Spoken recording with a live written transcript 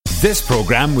This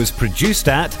programme was produced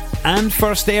at and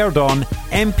first aired on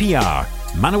MPR,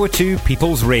 Manawatu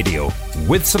People's Radio,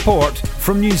 with support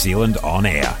from New Zealand On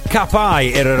Air. Ka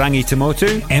pai Irarangi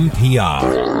Tamotu, MPR.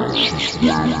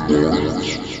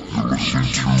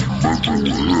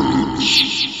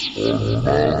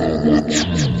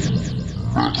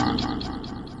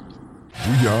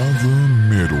 We are the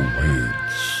Metalheads.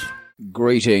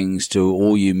 Greetings to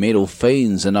all you metal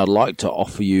fiends, and I'd like to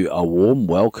offer you a warm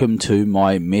welcome to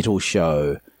my metal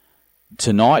show.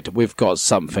 Tonight we've got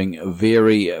something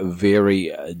very,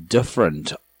 very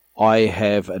different. I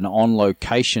have an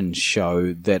on-location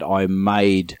show that I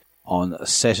made on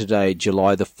Saturday,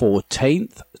 July the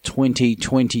 14th,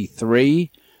 2023,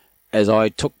 as I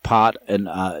took part in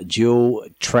a dual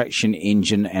traction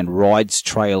engine and rides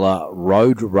trailer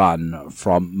road run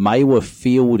from Maiwa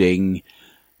Fielding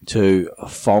to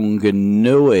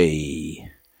Whanganui.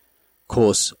 Of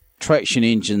course, traction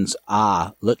engines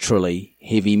are literally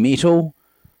heavy metal,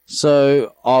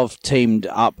 so I've teamed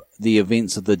up the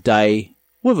events of the day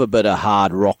with a bit of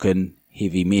hard rockin'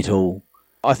 heavy metal.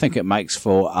 I think it makes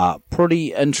for a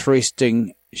pretty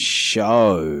interesting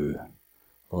show.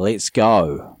 Let's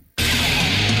go. This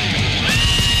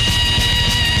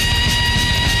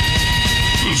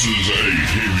is a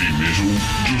heavy metal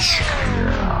disco.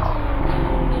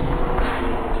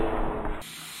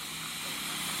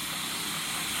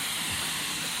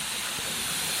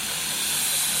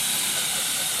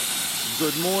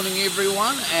 Good morning,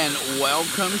 everyone, and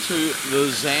welcome to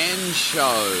the Zan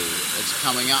Show. It's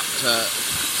coming up to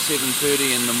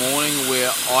 7:30 in the morning where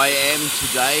I am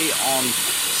today on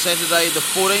Saturday the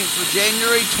 14th of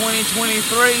January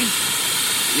 2023.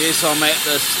 Yes, I'm at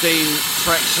the Steam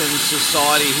Traction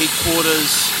Society headquarters,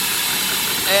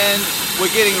 and we're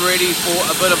getting ready for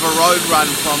a bit of a road run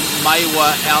from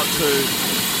Maiwa out to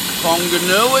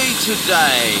Whanganui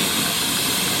today.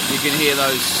 You can hear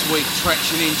those sweet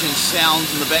traction engine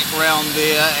sounds in the background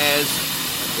there as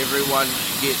everyone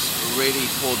gets ready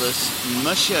for this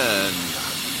mission.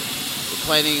 We're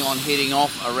planning on heading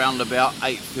off around about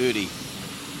 8:30.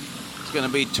 It's going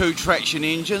to be two traction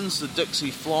engines, the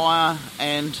Dixie Flyer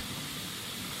and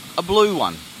a blue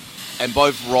one. And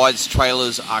both rides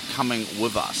trailers are coming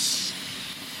with us.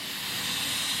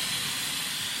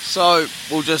 So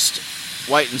we'll just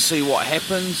wait and see what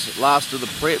happens, last of the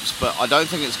preps, but I don't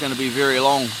think it's going to be very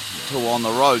long till on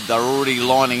the road. They're already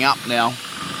lining up now.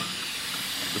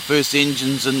 The first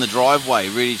engine's in the driveway,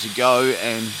 ready to go,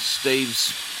 and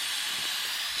Steve's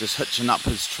just hitching up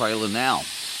his trailer now.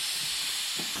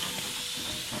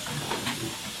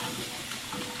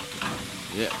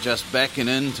 Yeah, just backing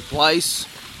into place.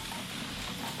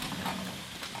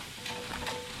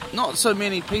 Not so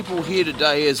many people here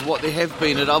today as what there have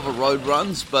been at other road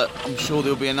runs, but I'm sure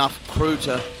there'll be enough crew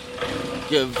to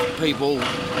give people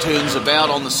turns about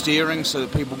on the steering so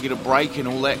that people get a break and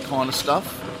all that kind of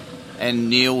stuff. And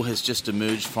Neil has just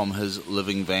emerged from his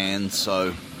living van,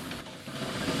 so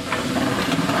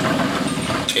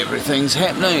everything's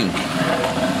happening.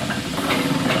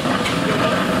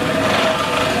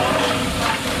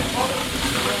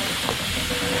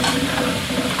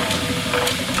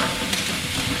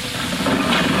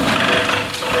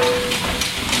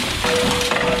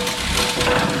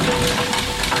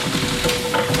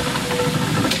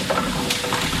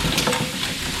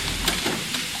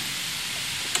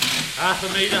 Half a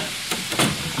metre.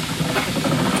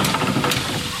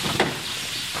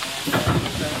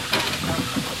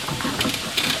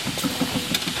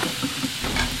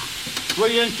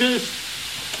 Three inches.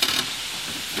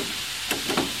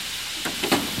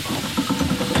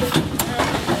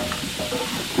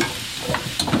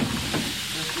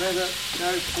 Just let it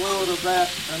go forward about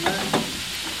a minute.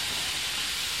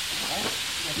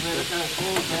 Just let it go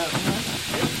forward about a minute.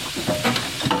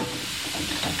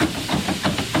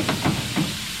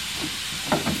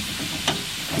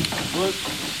 Look.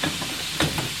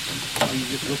 Oh, you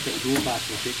just look at the door bar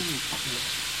for a second.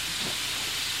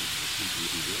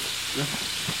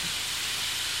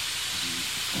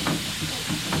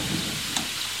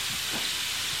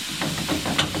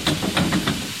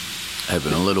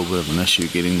 Having a little bit of an issue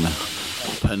getting the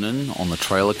pin in on the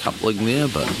trailer coupling there,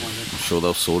 but I'm sure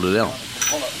they'll sort it out.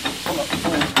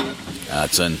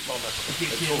 It's in.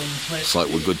 Looks like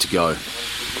we're good to go.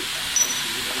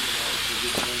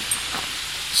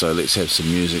 So let's have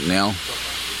some music now.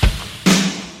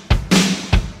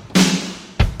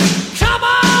 Come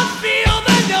on, feel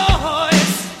the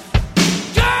noise.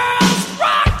 Girls,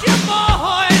 rock your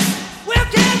boys. We'll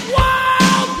get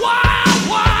wild, wild,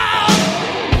 wild.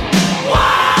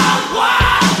 Wild,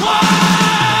 wild,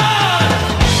 wild.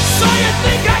 So you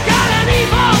think I got an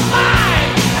evil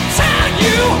mind? I tell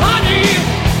you, honey.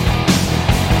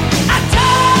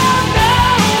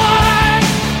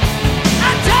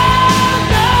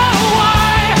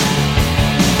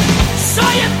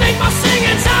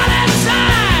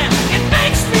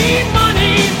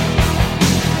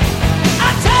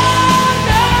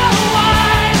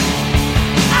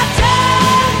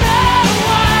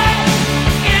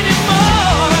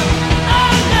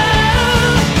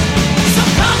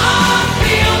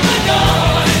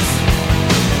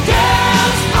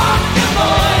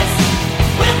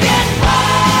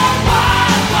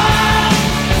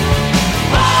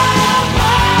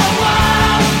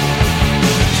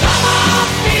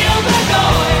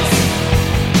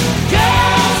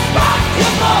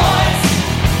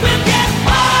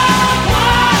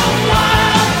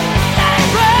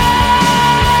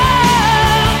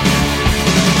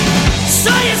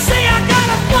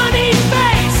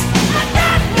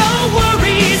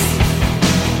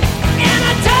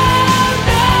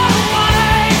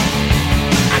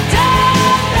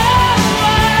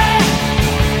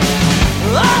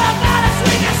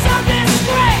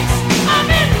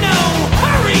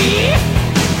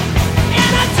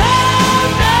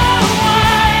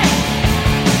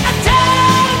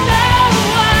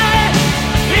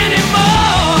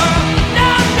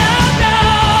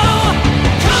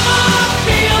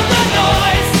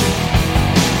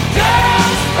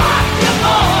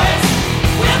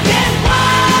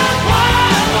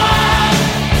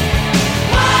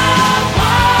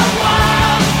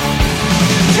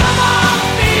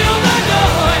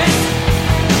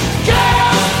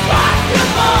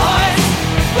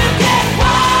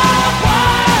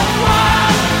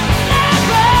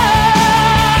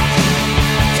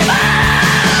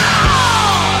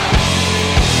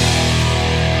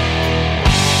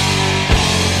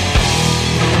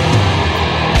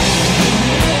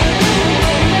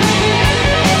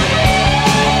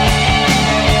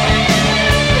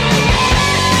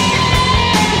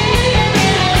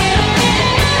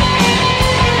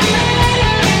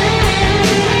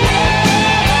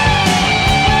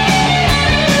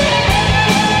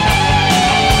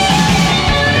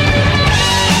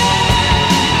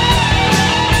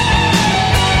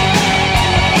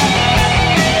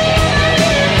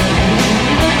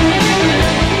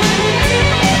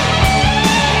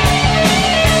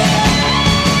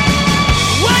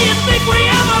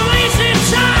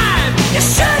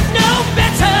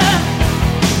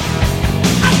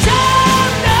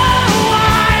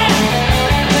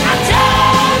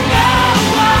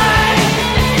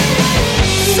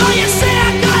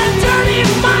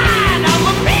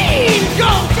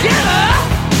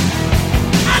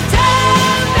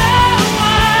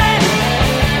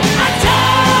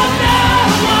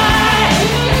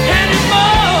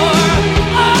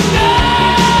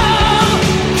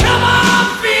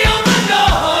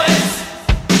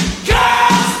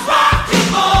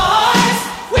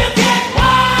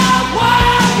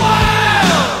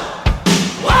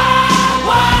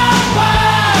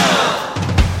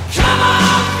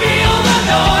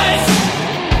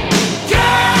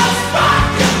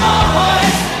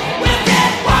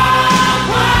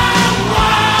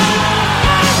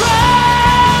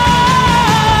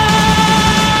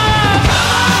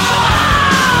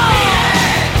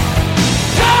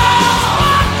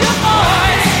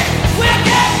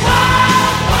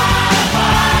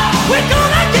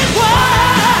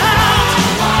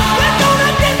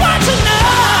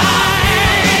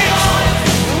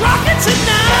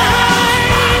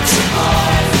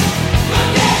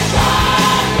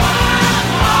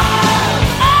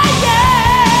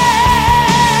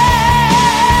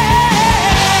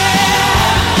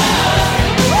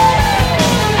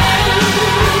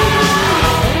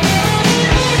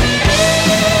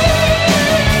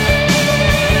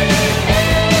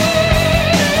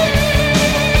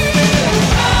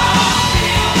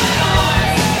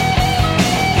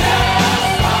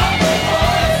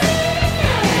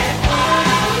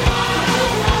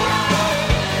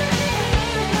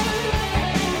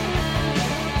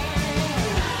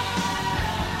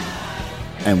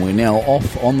 And we're now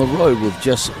off on the road. We've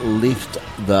just left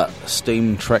the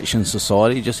Steam Traction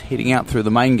Society, just heading out through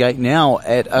the main gate now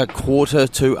at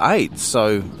 7:45.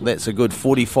 So that's a good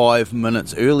 45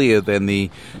 minutes earlier than the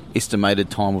estimated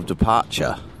time of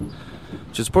departure,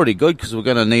 which is pretty good because we're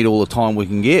going to need all the time we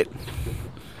can get.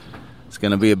 It's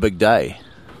going to be a big day.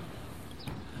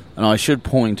 And I should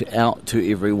point out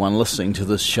to everyone listening to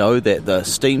this show that the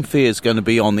Steam Fair is going to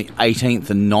be on the 18th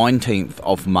and 19th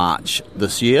of March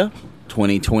this year,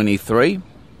 2023.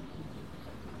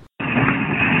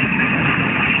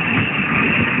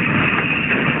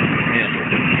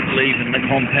 Leaving the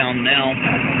compound now.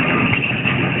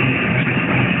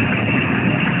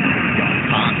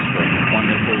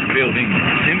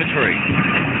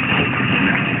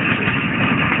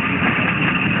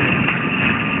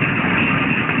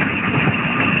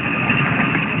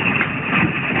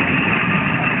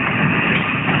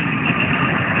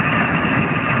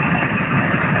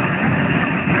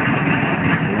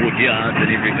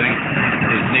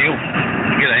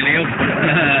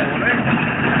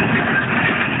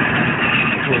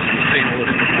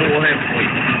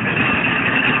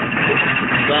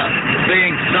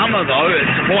 summer though,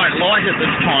 it's quite light at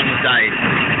this time of day.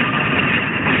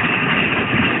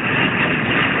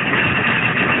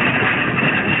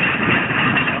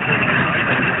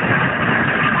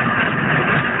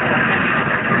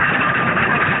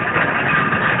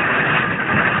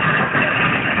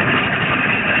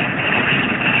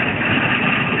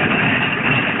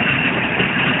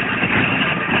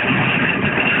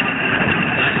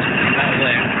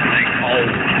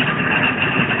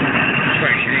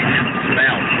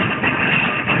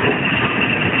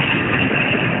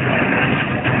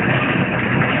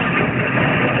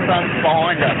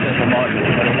 Behind us at the moment,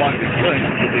 but it won't be soon.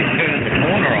 We'll be turning the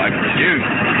corner, I presume.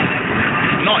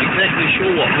 Not exactly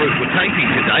sure what route we're taking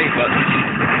today, but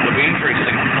it'll be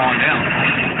interesting to find out.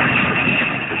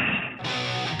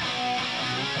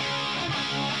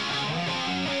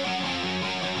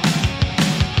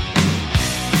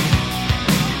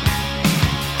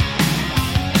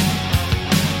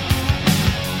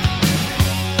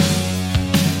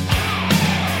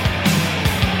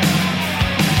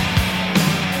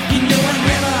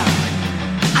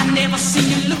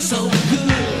 So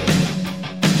good,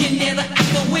 you never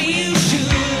act the way you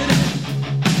should,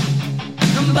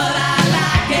 but I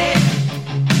like it,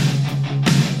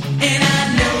 and I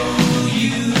know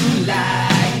you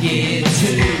like it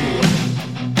too,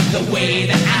 the way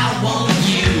that I want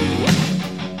you.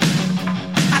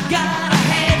 I gotta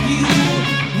have you,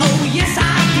 oh yes I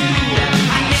do.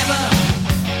 I never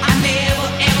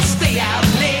ever stay out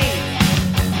late.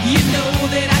 You know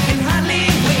that I can hardly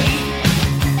wait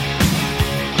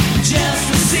just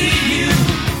to see you,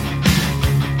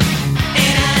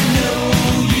 and I know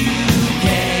you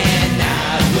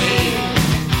cannot wait.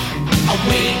 I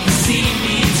wait to see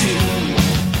me too.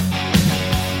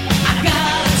 I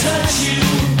gotta touch you,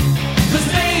 'cause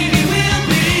baby we'll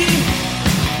be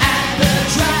at the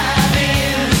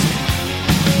drive-ins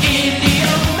in the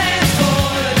old man's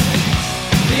Ford,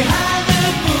 behind the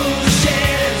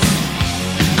bushes,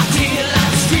 until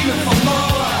I'm screaming for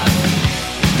more.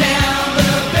 Down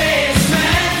the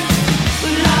basement,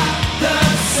 lock the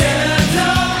cellar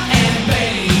door, and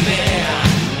baby,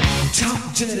 talk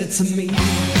dirty to me.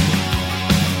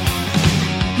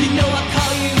 You know I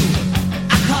call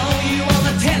you on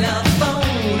the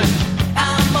telephone.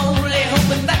 I'm only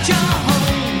hoping that you're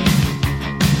home,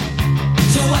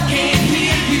 so I can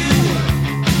hear you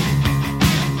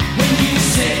when you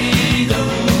say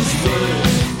those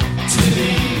words to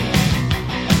me,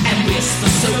 and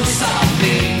whisper so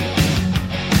softly.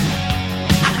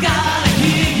 I gotta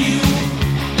hear you,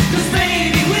 'cause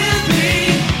baby we'll be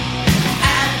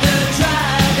at the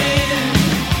drive-in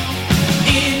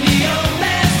in the old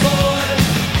man's Ford,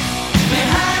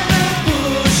 behind the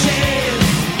bushes,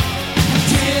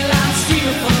 till I'm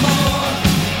screaming for more.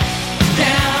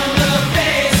 Down the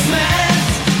basement,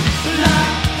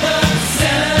 lock the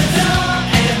cellar door,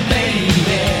 and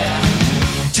baby,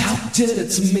 talk dirty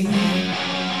to me.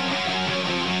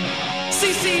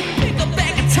 CC, pick up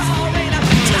that guitar and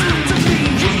talk to me.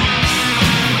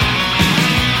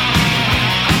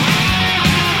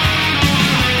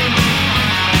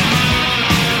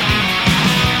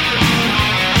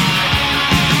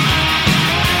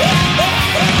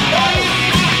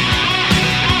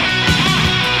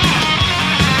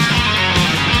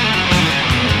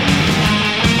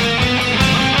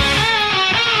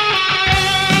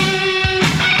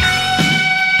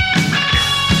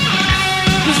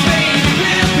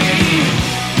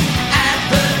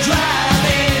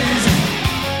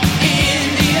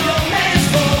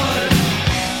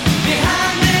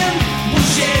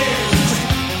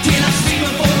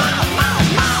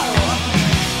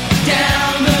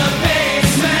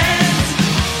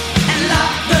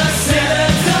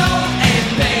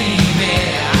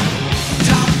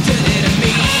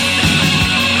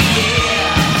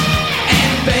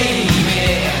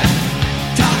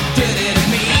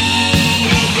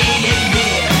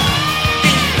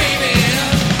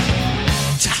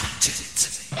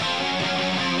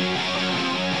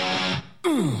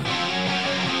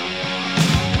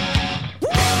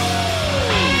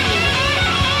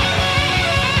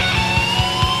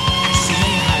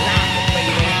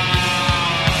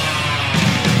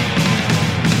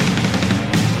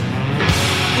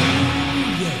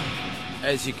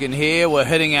 As you can hear, we're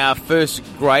hitting our first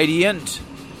gradient,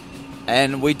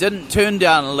 and we didn't turn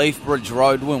down Leafbridge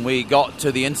Road when we got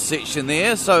to the intersection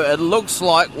there, so it looks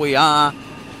like we are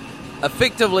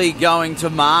effectively going to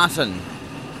Martin,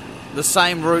 the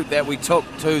same route that we took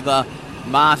to the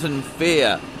Martin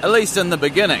Fair, at least in the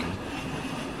beginning,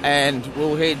 and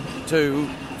we'll head to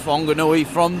Whanganui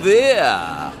from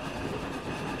there.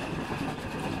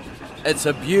 It's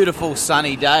a beautiful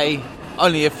sunny day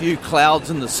Only a few clouds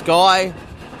in the sky.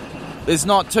 There's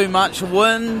not too much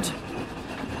wind.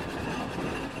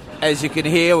 As you can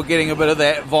hear, we're getting a bit of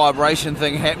that vibration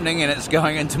thing happening, and it's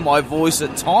going into my voice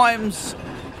at times.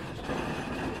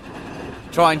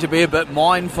 Trying to be a bit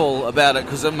mindful about it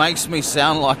because it makes me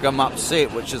sound like I'm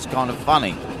upset, which is kind of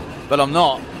funny, but I'm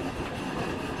not.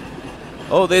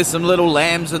 Oh, there's some little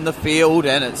lambs in the field,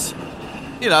 and it's,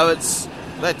 you know, it's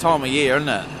that time of year, isn't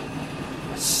it?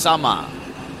 Summer.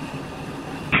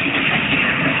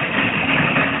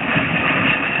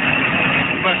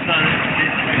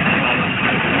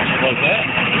 What's that?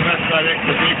 You must go back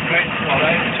to big pets, like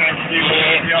they change gears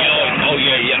without the other Oh,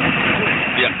 yeah.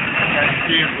 change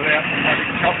gears without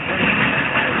having chocolate.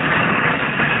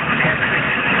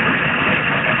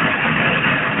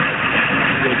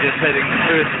 We're just heading the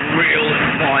first real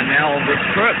incline now on this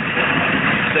trip.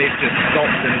 Steve just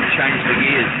stopped and changed the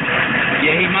gears.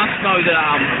 Yeah, he must know the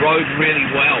road really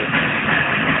well.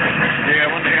 Yeah,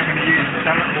 I wonder how many years he's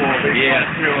done it for. Yeah.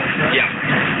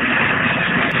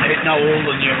 He'd know all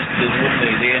the nuances, wouldn't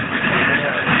he, there?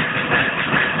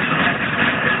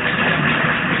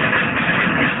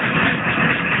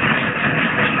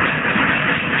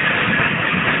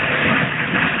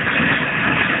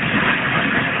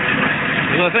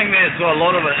 Well, I think that's a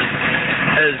lot of it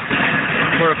is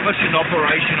for efficient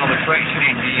operation of a traction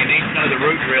engine, you need to know the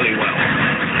route really well.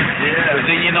 Yeah. Because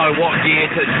then you know what gear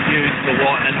to use for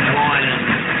what incline and,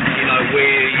 you know,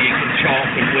 where you can chalk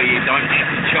and where you don't have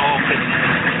to chalk. And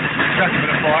Chuck a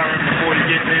bit of fire in before you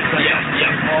get there. So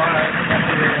fire.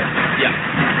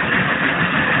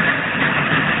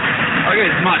 I guess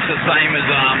it's much the same as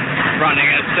running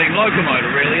a steam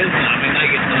locomotive, really, isn't it? I mean, they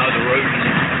get to know the route and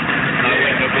know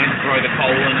when to throw the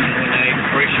coal in and when they need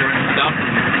pressure and stuff.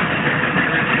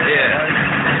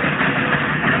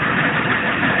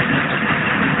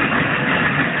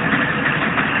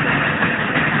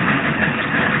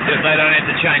 If they don't have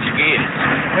to change gears.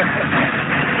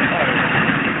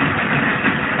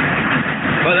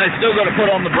 But they've still got to put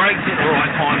on the brakes at the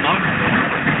right time, though.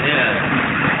 Yeah.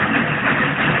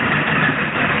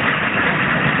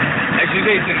 Actually,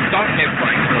 these things don't have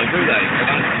brakes, really, do they?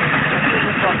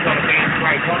 This one's got a big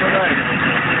brake on it, eh?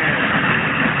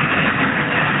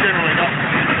 Generally not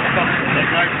something that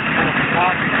makes it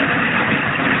apart.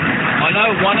 I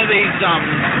know one of these on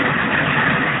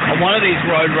one of these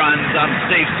road runs,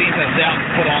 Steve sent us out to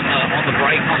put on the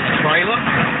brake on the trailer.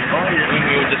 Oh, yeah. When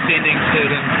we were descending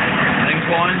certain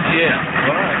inclines. Yeah.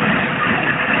 Right.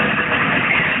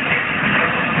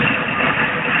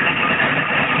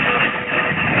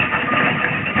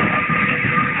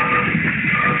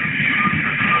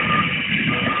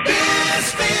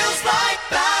 This feels like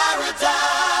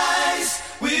paradise.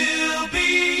 We'll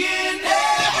be in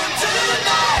heaven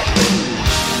tonight.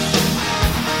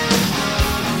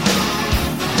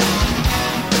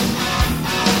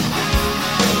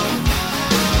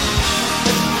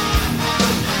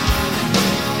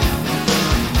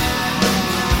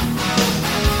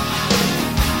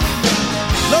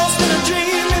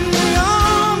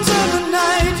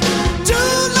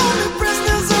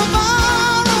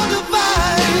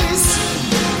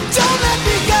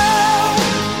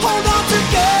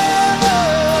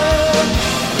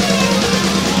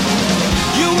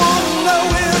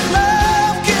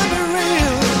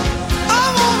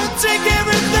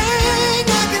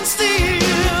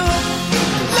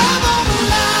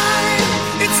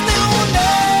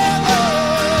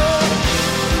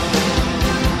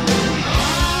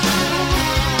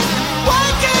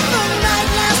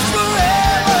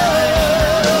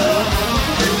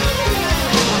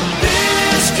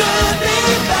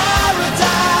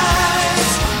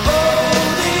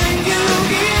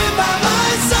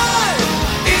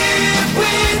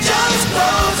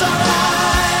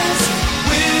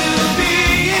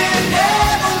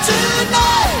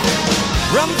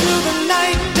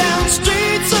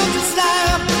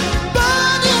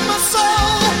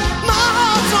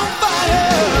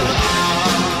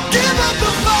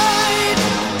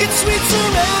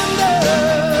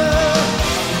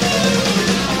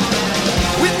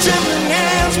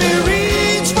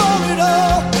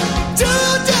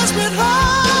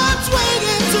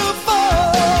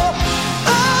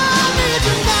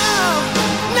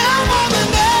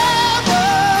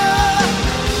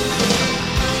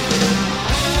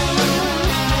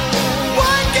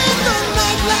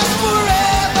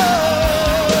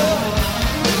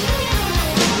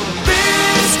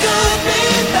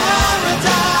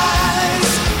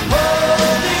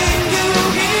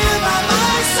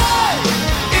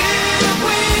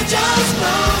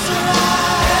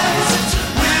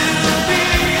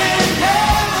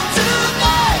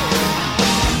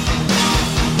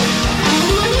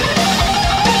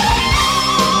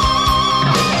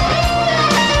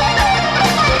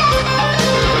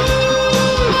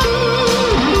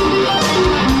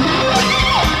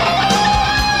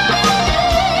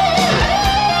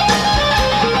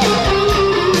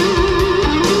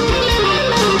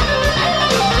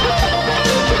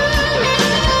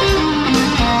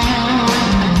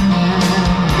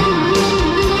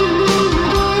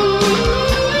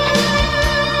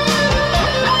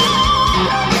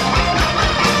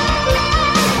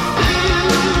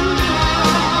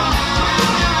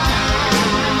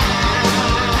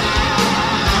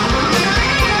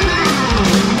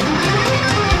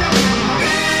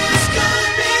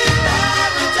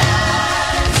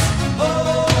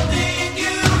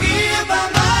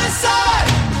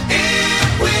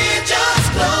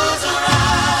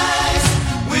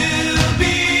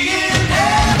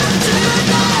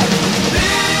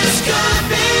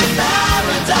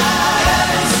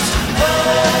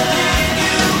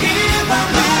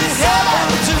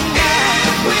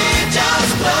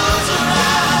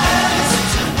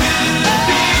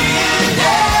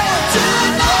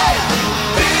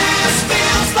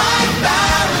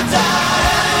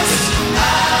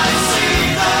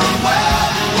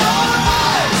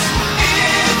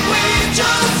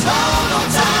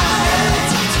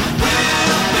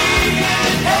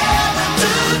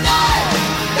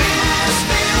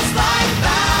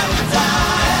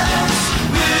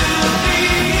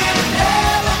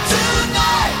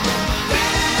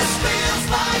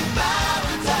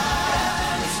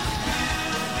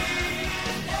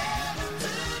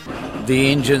 The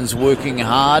engine's working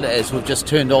hard as we've just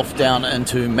turned off down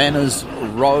into Manners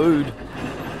Road.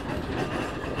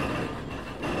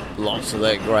 Lots of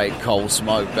that great coal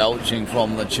smoke belching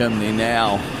from the chimney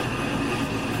now.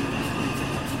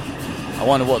 I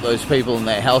wonder what those people in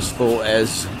that house thought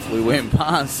as we went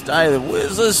past. Hey,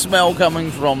 where's the smell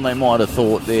coming from? They might have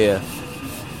thought there.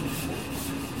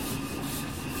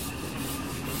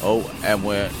 Oh, and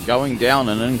we're going down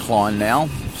an incline now.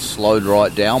 Slowed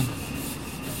right down.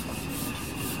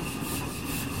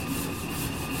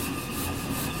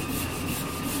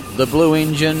 The blue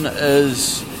engine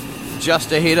is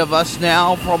just ahead of us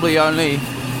now, probably only,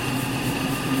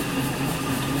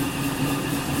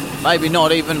 maybe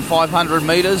not even 500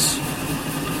 metres,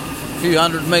 a few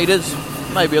hundred metres,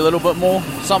 maybe a little bit more,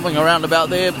 something around about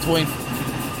there between,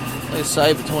 let's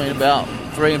say between about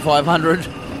 300 and 500,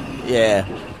 yeah.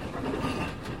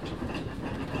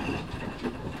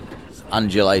 It's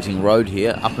undulating road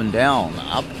here, up and down,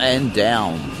 up and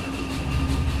down.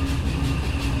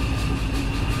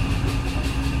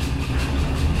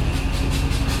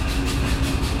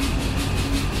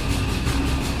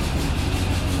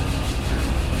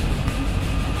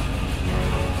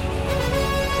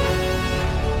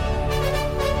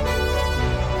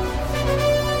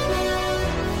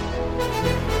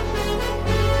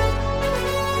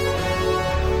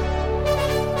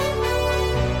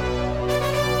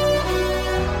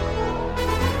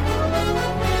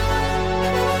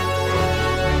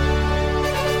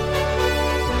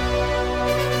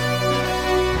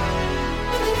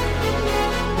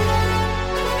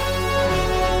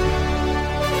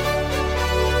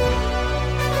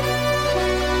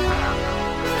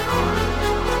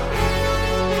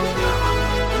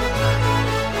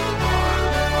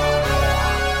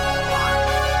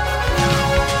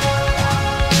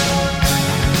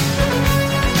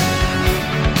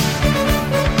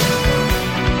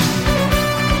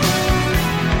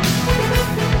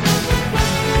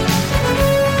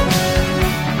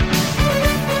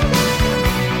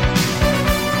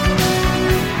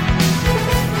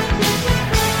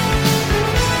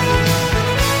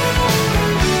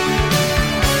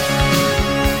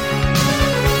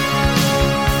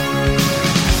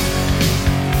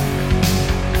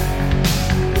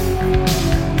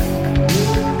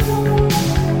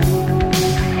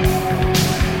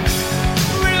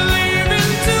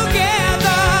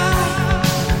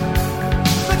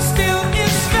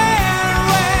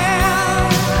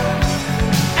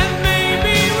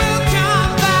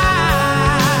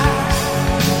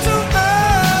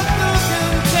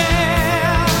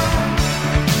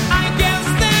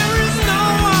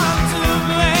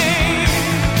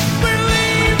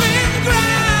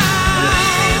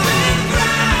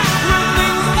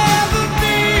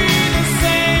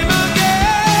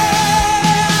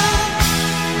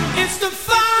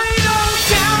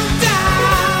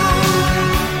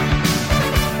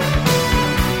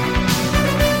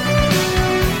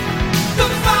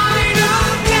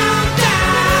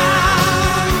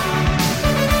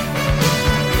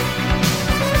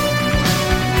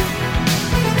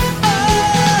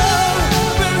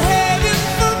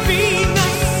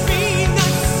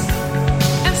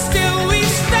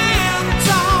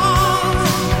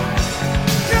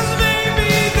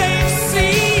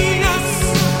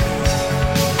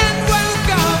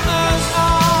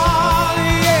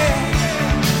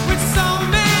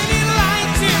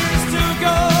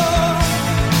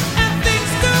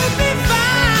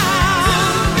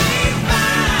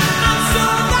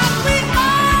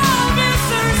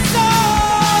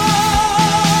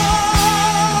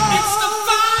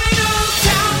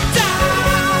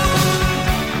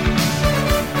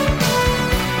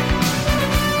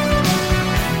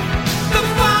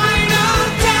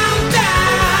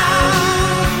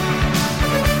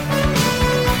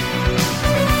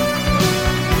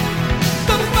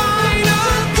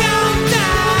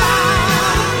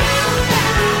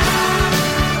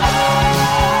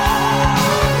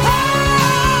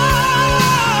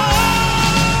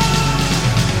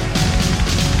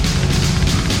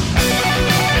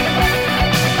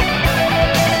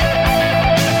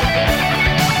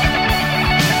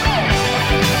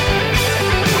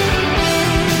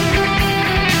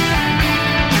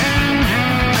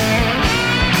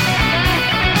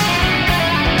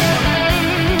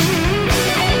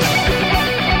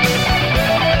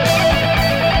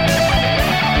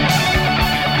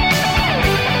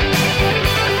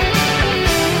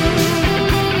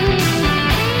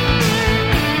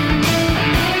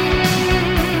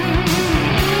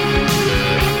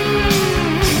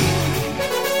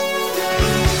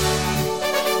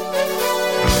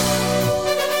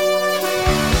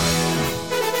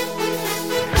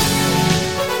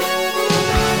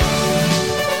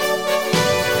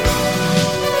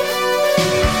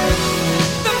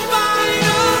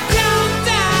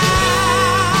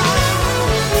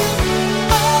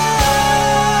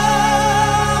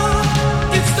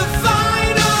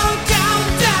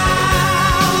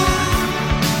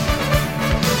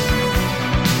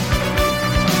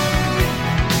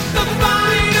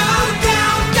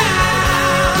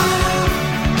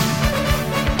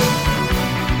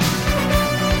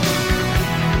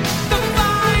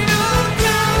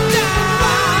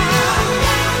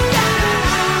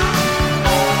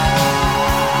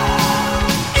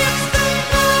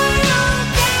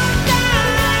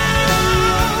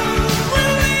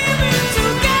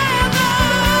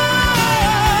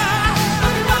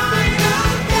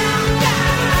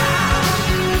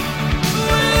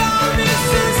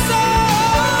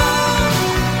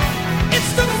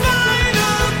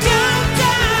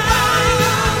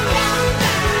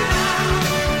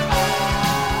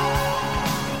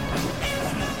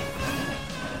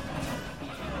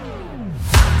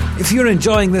 If you're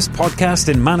enjoying this podcast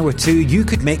in Manawatu, you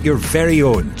could make your very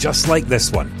own, just like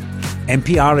this one.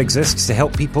 NPR exists to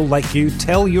help people like you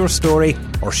tell your story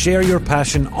or share your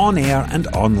passion on air and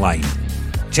online.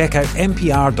 Check out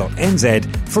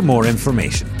npr.nz for more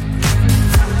information.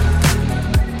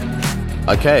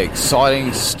 Okay,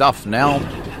 exciting stuff now.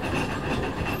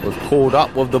 We've caught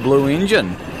up with the Blue Engine.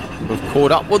 We've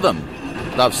caught up with them.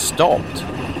 They've stopped.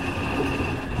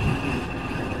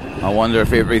 I wonder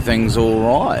if everything's all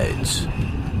right.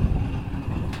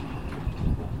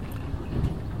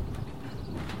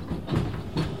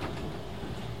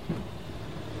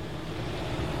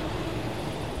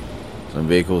 Some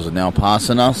vehicles are now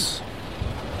passing us.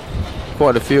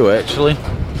 Quite a few, actually.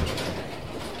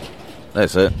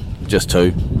 That's it. Just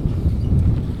two.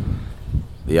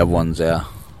 The other one's our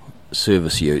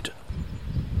service ute.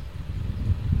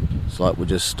 It's like we'll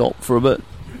just stop for a bit.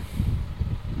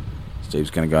 Steve's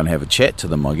going to go and have a chat to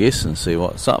them, I guess, and see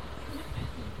what's up.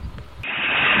 Doing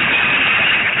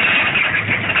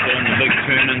the big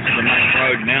turn into the main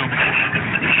road now.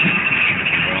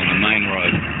 We're on the main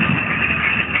road.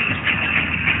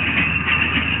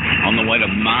 On the way to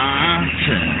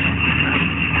Martin.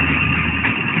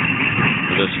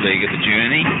 For this leg of the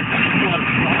journey.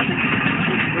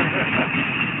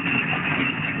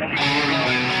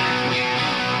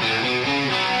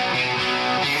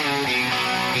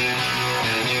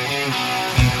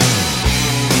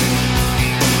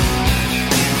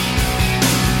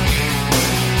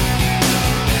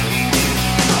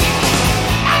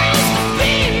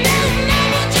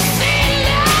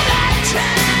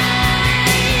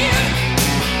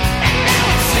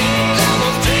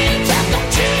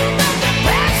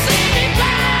 Passing me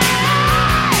by.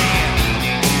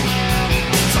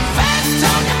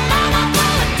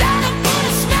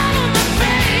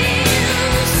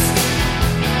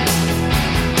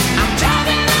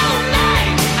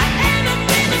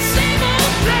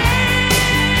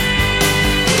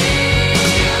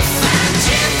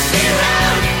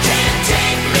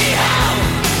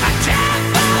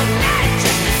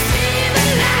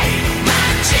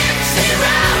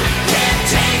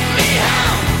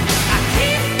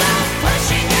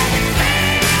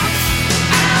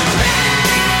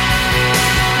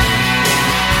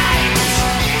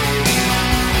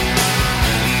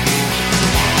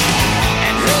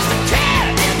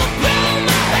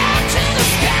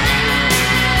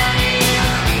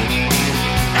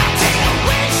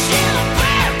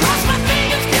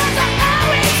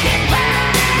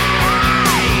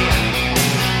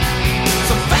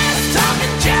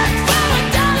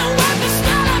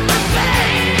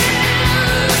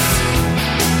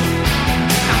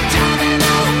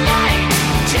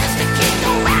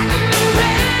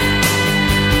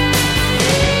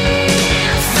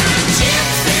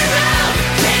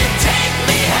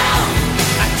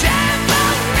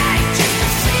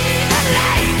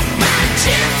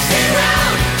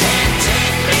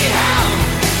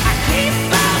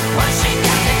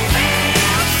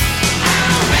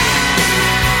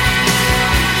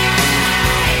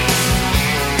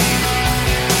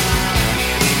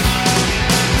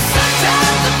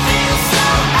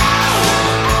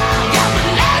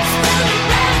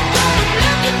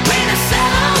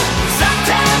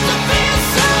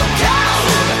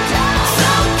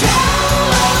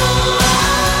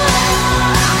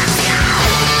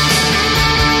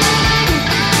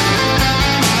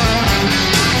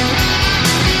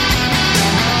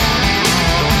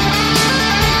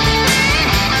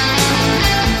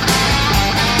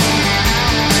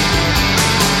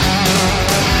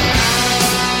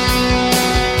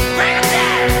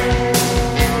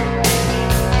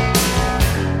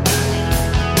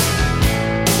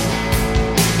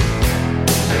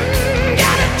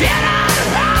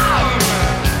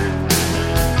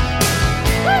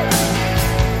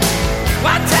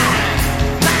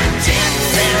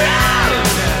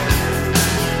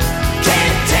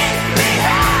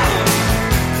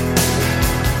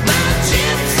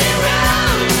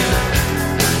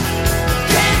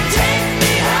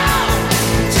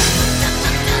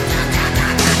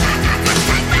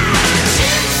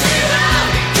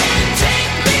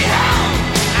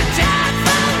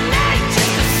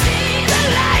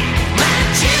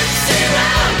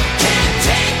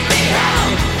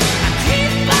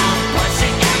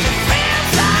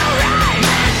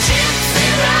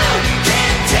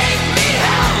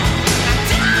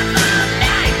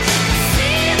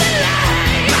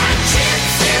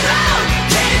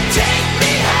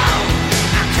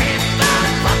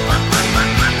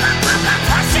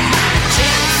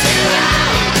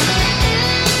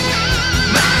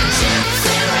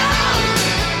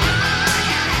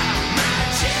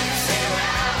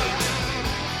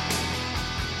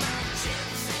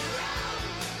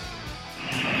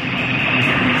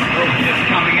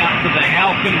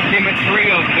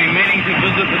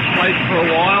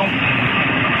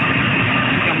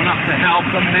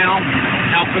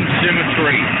 Halcombe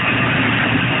Cemetery.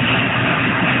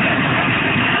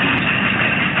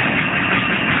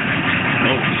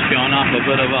 Oh, it's going up a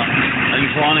bit of a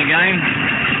incline again.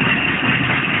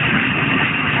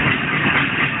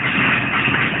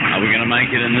 Are we going to make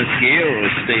it in this gear, or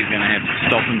is Steve going to have to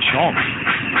stop and chop?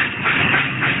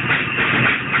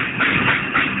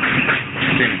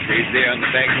 Cemeteries there in the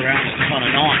background. It's kind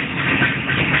of nice.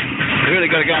 We really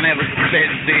got to go and have a look at that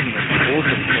scene. It's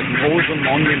awesome. It's an awesome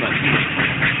monument.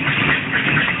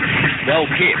 Well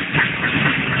kept.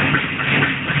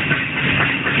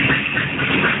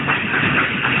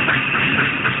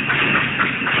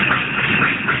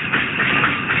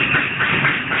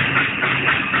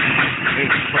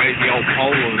 There's a crazy old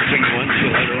pole with a single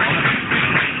insulator on it.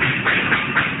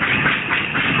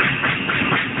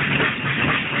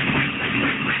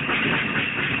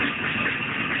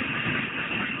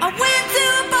 I went to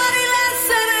a party last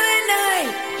Saturday night.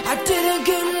 I didn't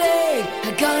get laid. I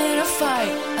got in a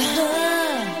fight.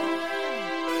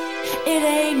 It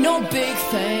ain't no big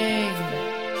thing.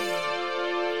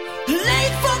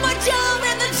 Late for my job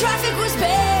and the traffic was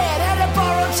bad. Had to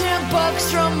borrow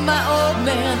 $10 from my old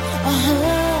man.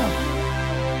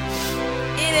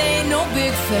 It ain't no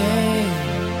big thing.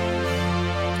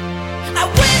 I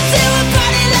went to a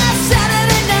party last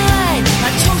Saturday night. I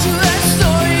told you that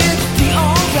story, it'd be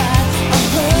alright.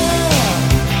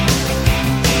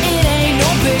 It ain't no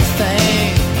big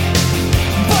thing,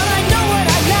 but I know what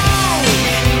I like.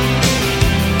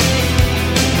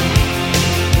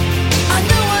 I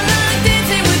know I like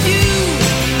dancing with you,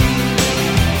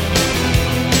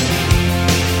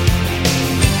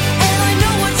 and I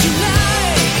know what you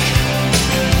like.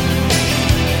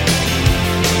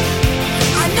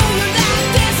 I know you like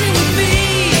dancing with me.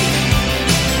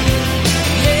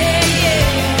 Yeah, yeah.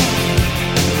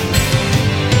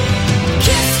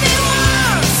 Kiss me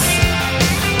once,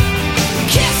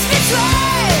 kiss me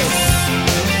twice.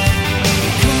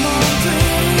 Come on,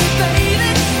 pretty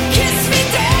baby, kiss me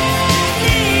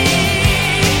daddy.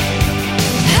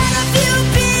 Had a few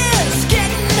beers,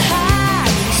 getting high,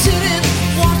 sitting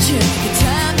watching the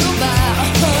time go by.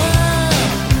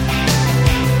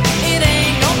 It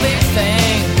ain't no big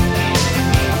thing.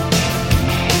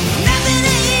 Nothing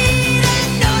to eat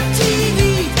and no TV.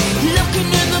 Looking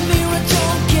in the mirror,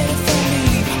 don't get it from me.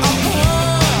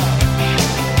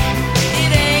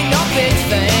 It ain't no big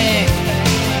thing,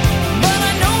 but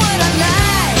I know what I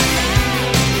like.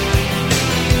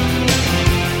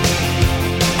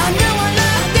 I know I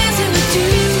like dancing with you,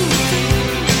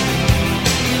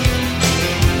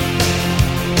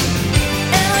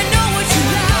 and I know what you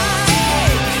like.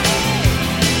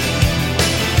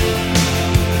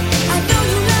 I know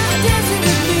you like dancing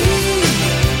with me.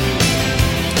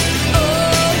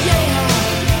 Oh yeah.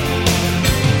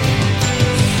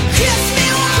 Kiss me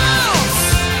once,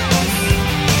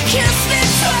 kiss me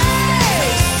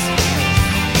twice.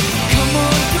 Come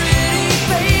on, pretty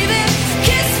baby,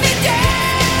 kiss me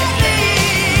daddy.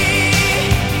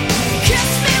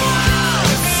 Kiss me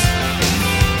once,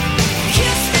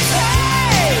 kiss me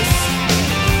twice.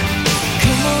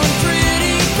 Come on,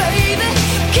 pretty baby,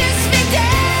 kiss me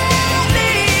daddy.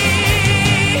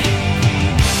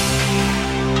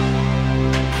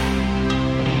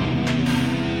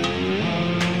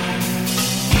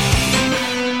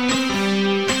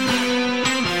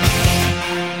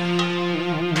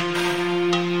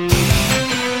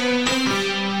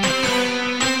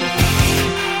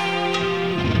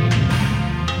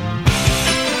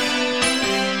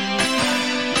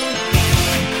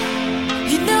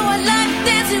 You know I like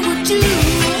dancing with you,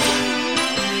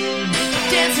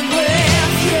 dancing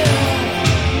with you.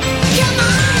 Come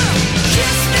on,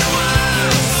 kiss me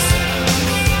once,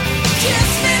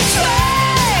 kiss me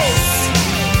twice.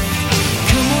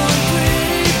 Come on,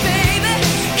 pretty baby,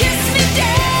 kiss me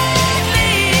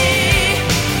deadly.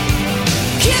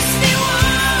 Kiss me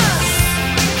once,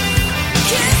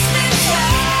 kiss me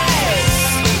twice.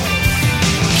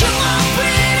 Come on,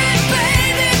 pretty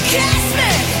baby, kiss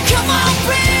me. Come on,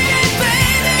 pretty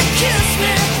baby, kiss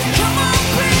me. Come on,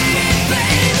 pretty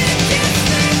baby, kiss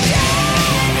me, daddy.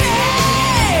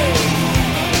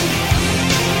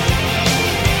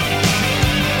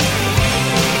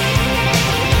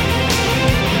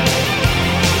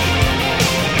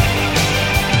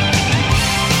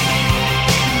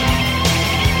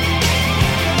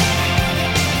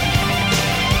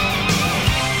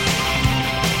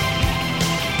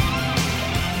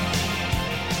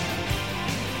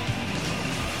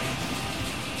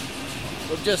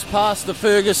 We've just passed the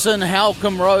Ferguson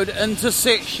Halcombe Road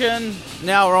intersection.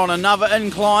 Now we're on another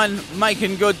incline,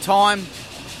 making good time.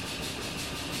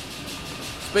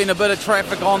 Been a bit of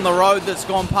traffic on the road that's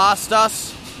gone past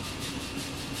us.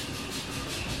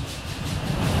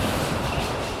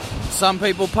 Some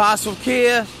people pass with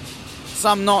care,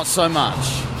 some not so much.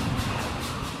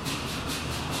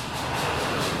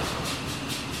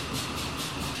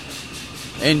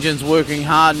 Engine's working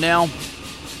hard now.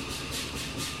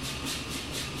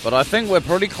 But I think we're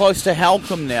pretty close to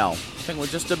Halcombe now. I think we're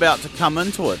just about to come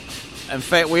into it. In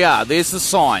fact, we are. There's the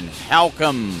sign.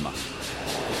 Halcombe.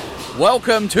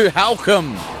 Welcome to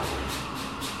Halcombe.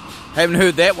 Haven't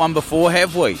heard that one before,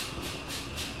 have we?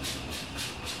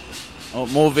 Oh,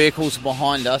 more vehicles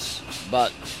behind us,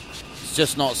 but it's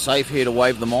just not safe here to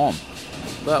wave them on.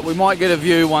 But we might get a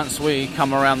view once we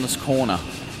come around this corner.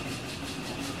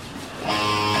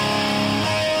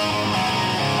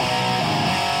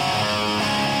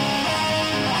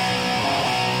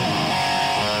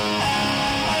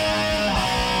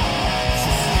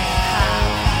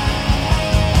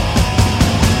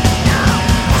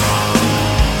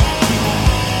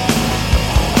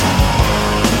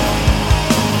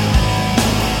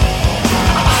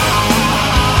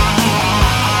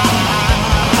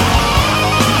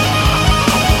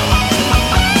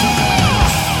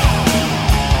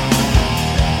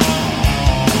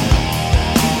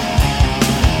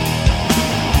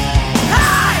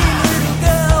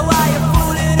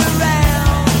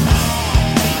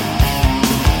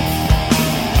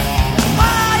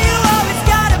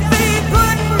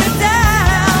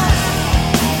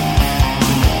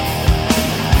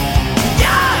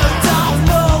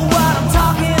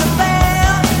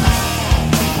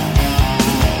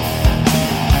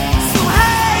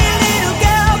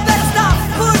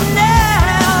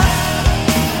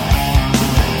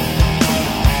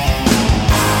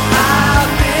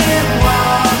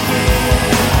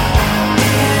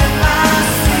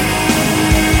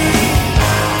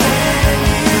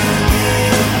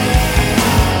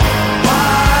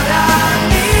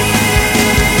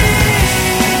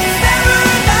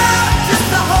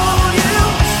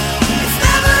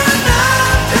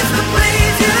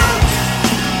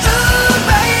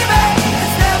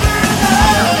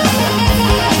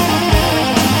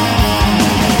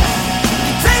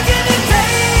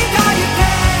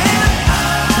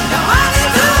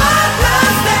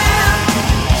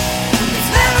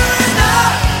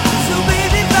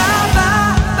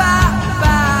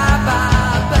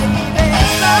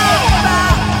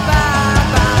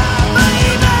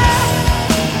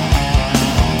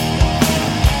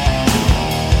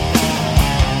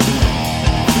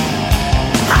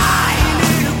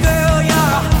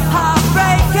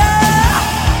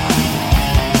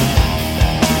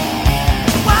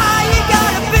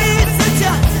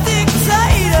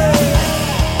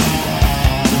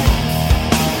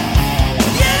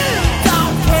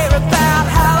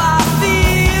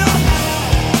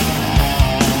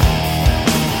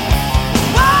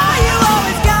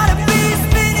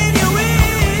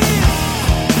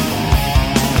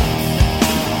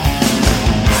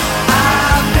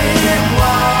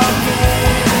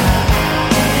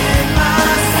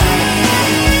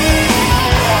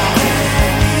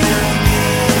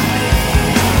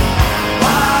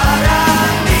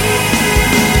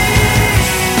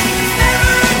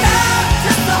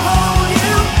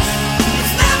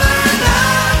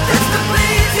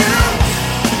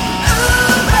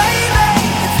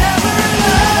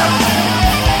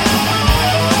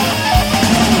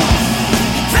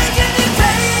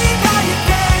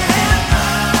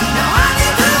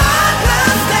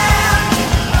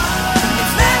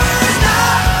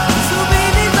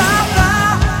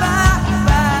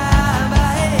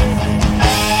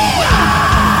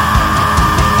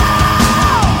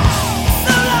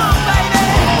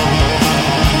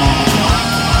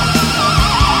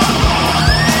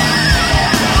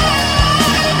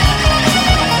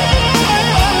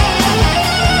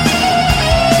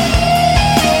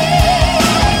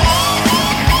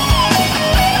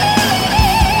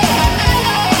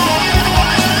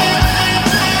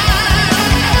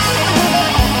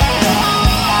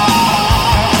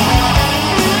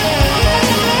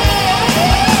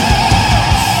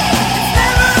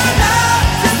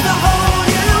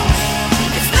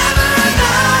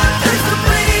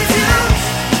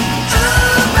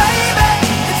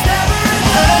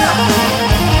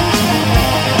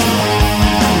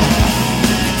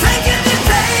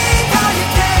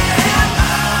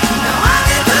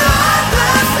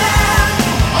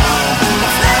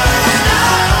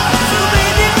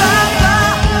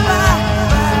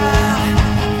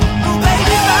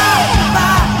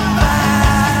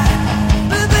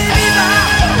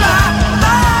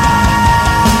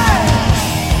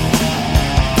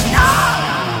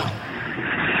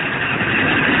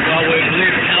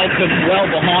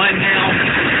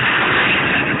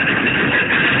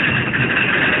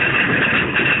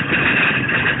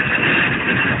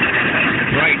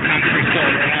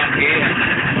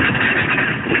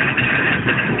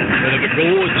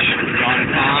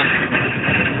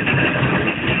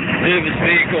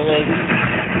 vehicle is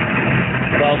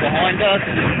well behind us.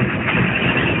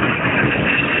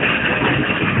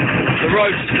 The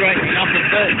road's straightening up a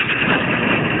bit.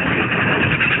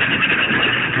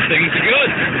 Things are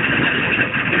good.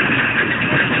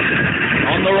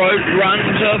 On the road run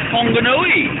to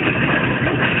Whanganui.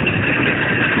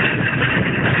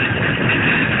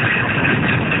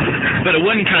 Bit of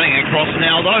wind cutting across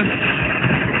now though.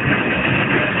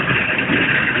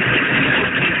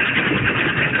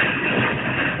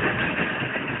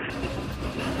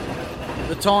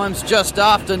 The time's just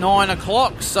after 9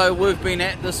 o'clock, so we've been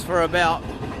at this for about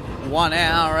 1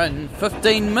 hour and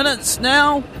 15 minutes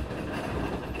now.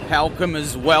 Halcombe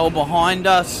is well behind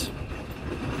us.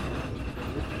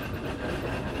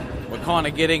 We're kind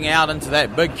of getting out into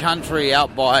that big country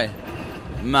out by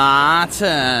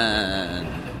Martin.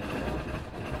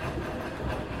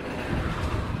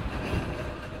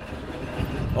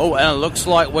 Oh, and it looks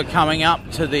like we're coming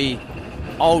up to the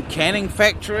old canning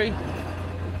factory.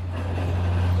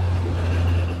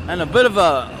 And a bit of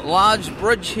a large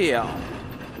bridge here.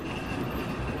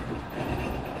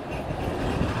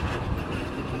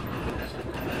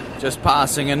 Just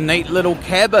passing a neat little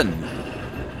cabin.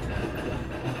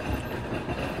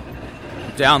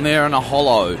 Down there in a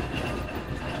hollow.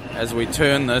 As we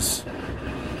turn this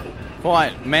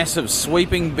quite massive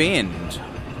sweeping bend.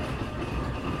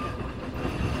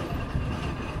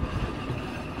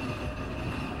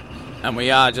 And we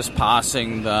are just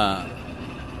passing the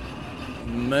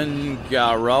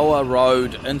Mingaroa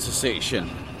Road intersection.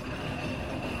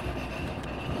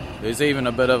 There's even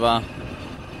a bit of a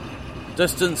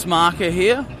distance marker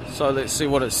here, so let's see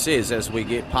what it says as we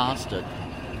get past it.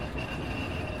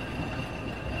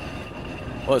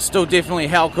 Well, it's still definitely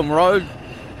Halcombe Road.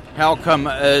 Halcombe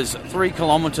is 3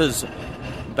 kilometres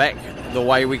back the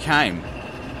way we came.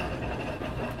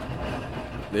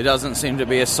 There doesn't seem to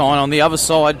be a sign on the other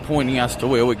side pointing us to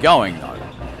where we're going, though.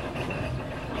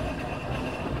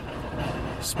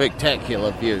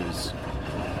 Spectacular views.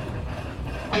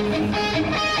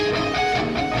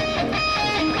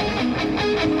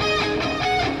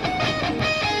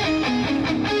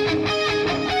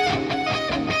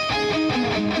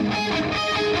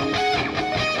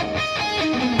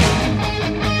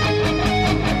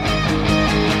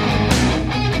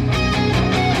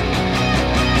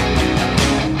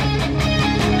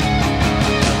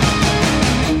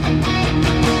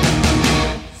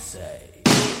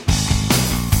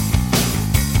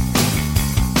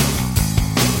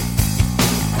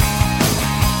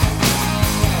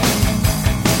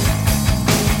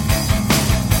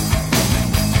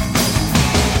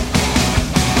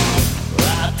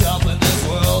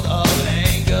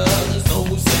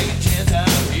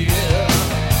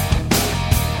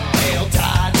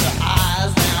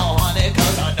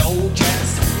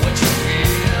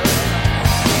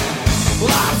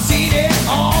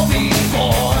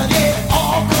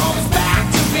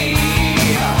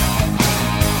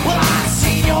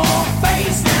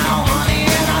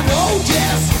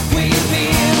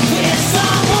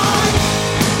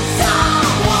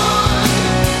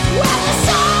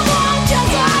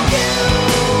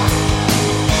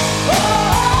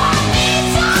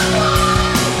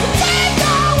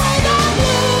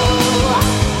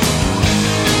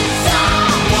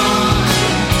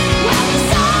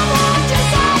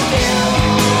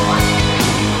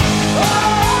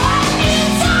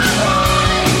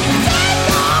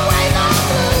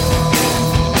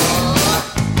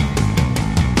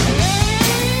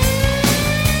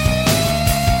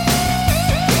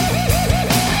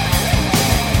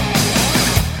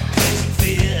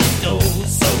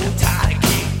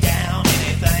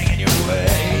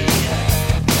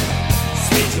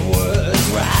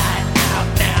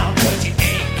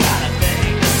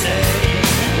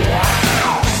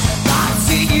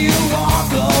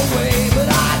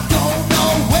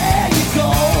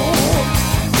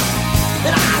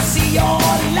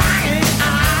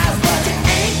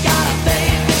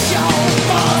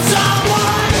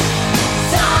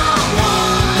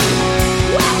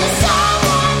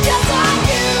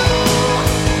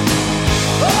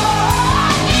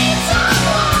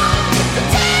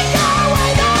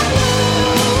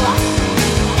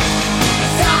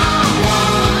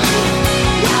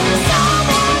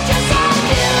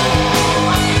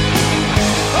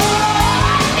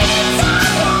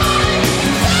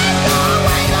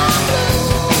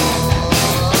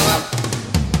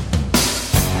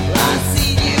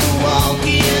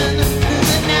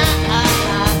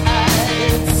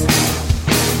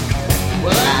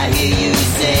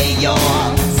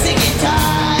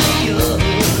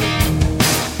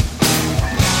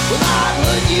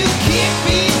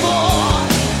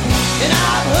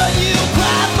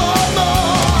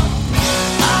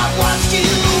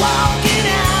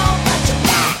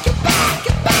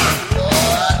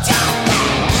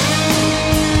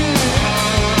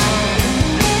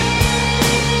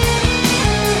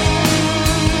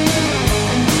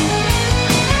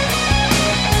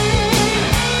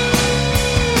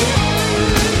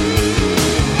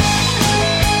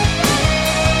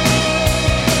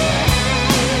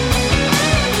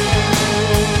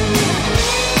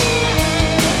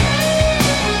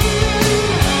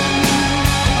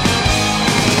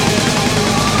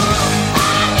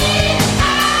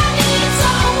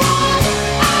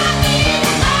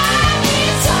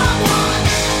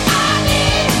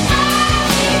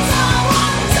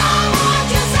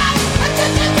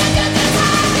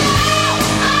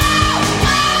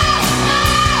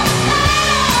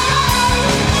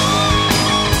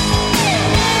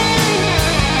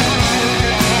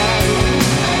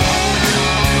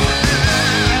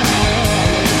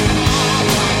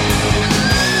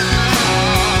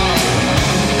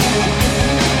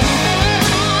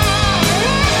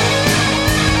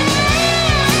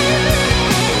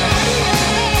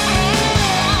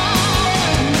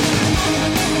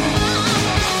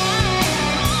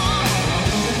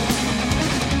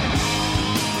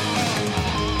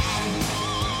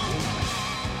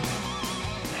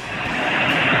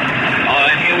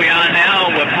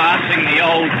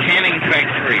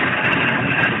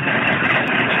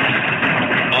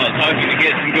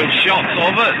 some good shots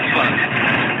of it.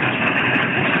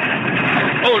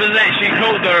 But it is actually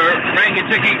called the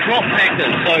Rangitikei Crop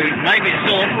Packers, so maybe it's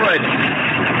still operating.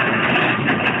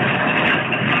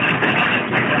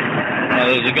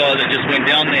 There was a guy that just went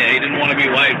down there. He didn't want to be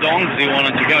waved on because he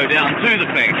wanted to go down to the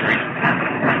factory.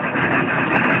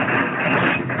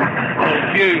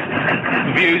 A few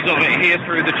views of it here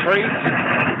through the trees.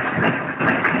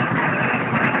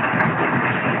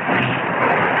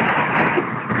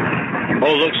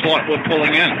 Looks like we're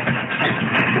pulling in.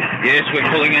 Yes, we're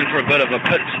pulling in for a bit of a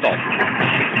pit stop.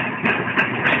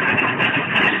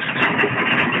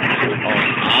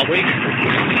 Are we?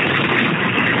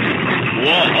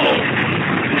 Whoa!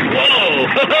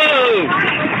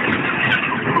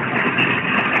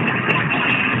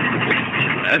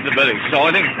 That's a bit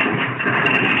exciting.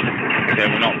 Okay,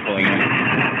 we're not pulling in.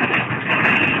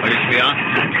 I guess we are.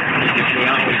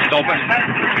 We're stopping.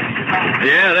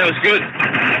 Yeah, that was good.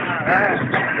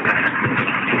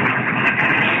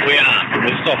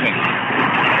 We're stopping.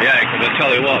 Yeah, because I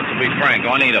tell you what, to be frank,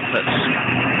 I need a piss.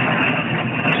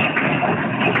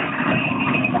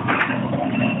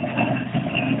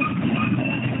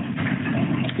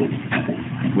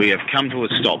 We have come to a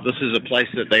stop. This is a place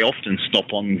that they often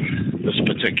stop on this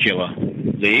particular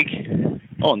leg.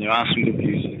 And there are some good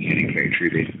views of the canning factory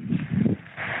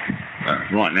there.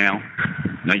 Right now,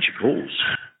 nature calls.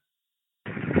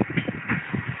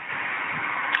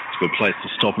 It's a good place to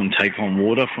stop and take on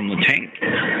water from the tank.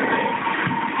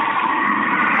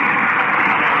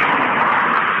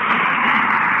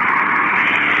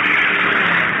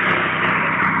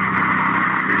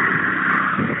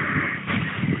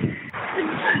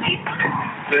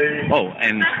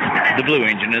 And the blue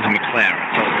engine is a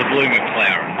McLaren, so it's a blue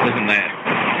McLaren. Isn't that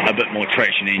a bit more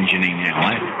traction engineering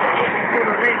now, eh?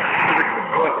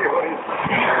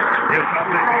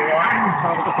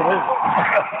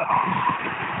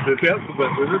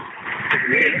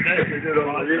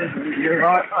 You're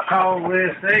right, I can't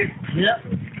wear Steve. Yep.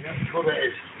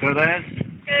 So that is.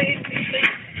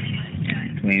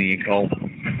 Cleaning your coal.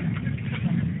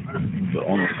 Put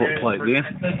on the footplate there.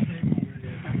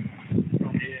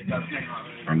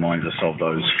 Reminds us of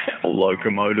those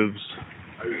locomotives.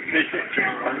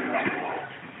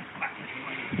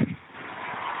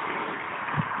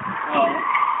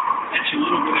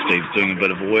 Steve's doing a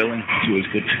bit of oiling. It's always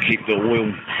good to keep the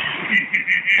oil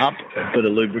up. A bit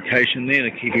of lubrication there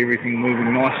to keep everything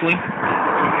moving nicely.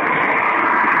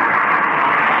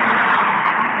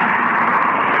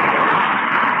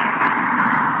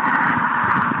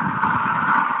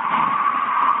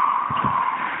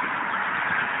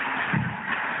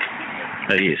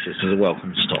 Yes, this is a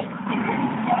welcome stop.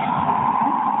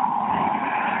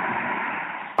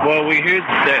 Well, we heard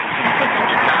that some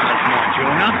passenger cars might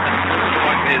join us. It looks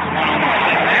like there's one on the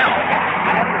thing now.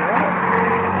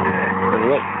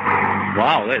 Look.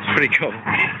 Wow, that's pretty cool.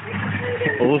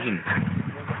 Awesome.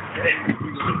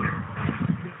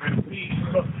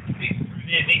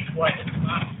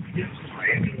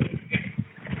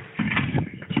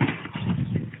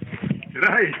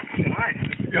 G'day.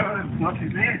 Not too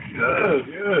bad.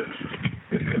 Good.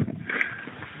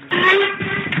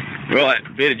 Right,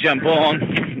 better jump on.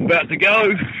 About to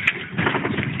go.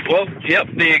 Well, yep,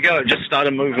 there you go. It just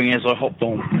started moving as I hopped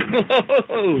on.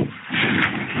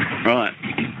 Right.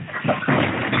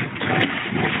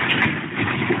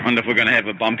 Wonder if we're going to have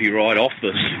a bumpy ride off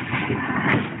this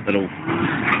little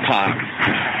park.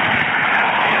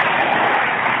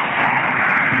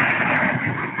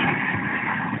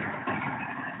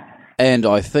 And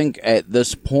I think at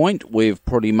this point we've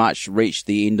pretty much reached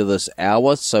the end of this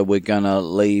hour, so we're going to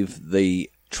leave the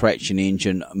traction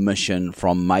engine mission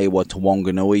from Maiwa to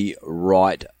Wanganui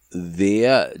right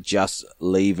there, just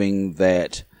leaving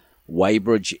that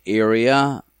Weybridge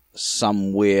area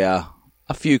somewhere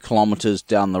a few kilometres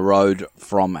down the road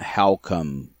from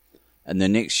Halcombe. And the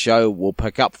next show we'll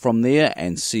pick up from there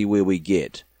and see where we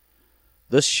get.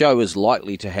 This show is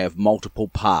likely to have multiple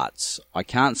parts. I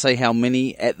can't say how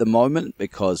many at the moment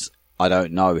because I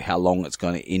don't know how long it's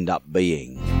going to end up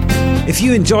being. If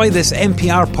you enjoy this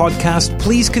MPR podcast,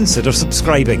 please consider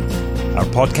subscribing. Our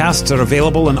podcasts are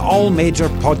available on all major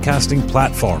podcasting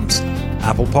platforms: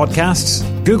 Apple Podcasts,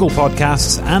 Google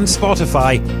Podcasts and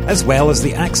Spotify, as well as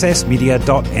the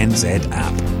accessmedia.nz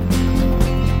app.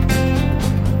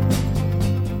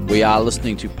 We are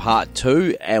listening to part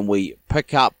 2 and we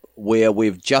pick up where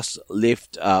we've just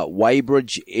left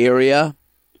Weybridge area,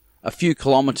 a few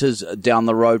kilometres down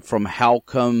the road from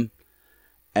Halcombe,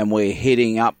 and we're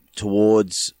heading up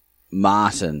towards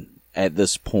Martin at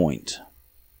this point.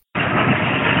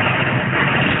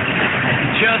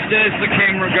 Just as the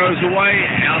camera goes away,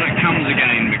 out it comes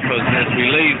again, because as we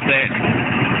leave that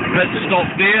pit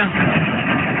stop there,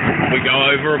 we go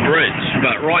over a bridge.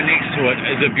 But right next to it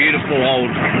is a beautiful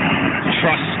old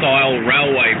truss-style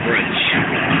railway bridge.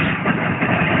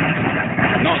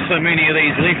 Not so many of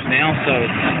these left now, so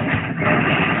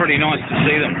it's pretty nice to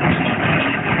see them.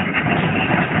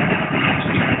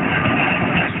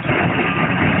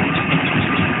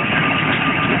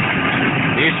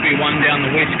 There used to be one down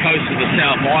the west coast of the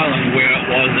South Island where it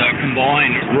was a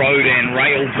combined road and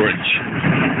rail bridge.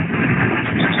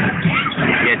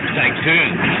 You had to take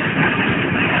turns.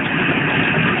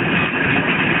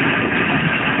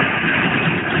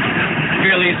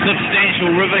 Fairly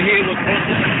substantial river here we're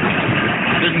crossing.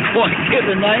 Didn't quite get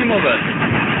the name of it.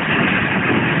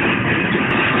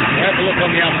 Have a look on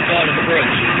the other side of the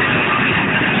bridge.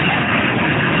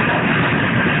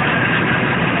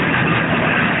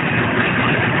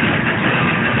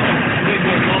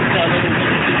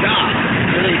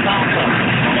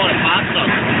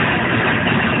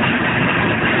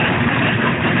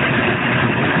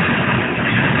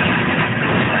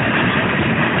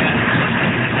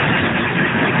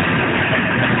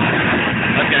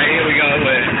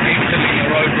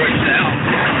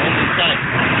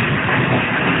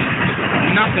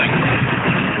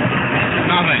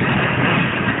 Nothing.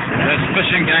 That's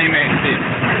fishing game access.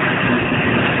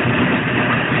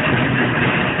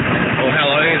 Oh,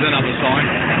 hello, here's another sign.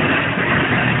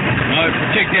 No,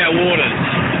 protect our waters.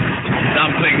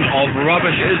 Dumping of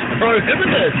rubbish is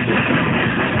prohibited.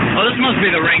 Oh, this must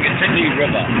be the Rangitikei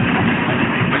River.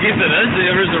 I guess it is.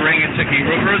 There is a Rangitikei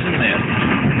River, isn't there?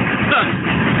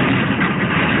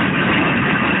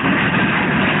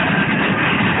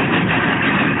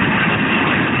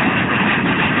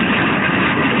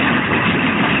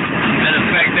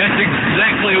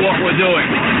 Exactly what we're doing.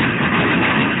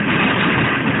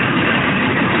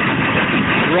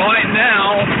 Right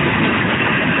now,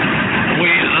 we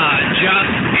are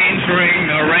just entering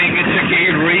the Rangitikei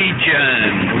region,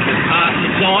 which is past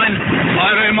the sign,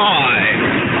 Haere Mai.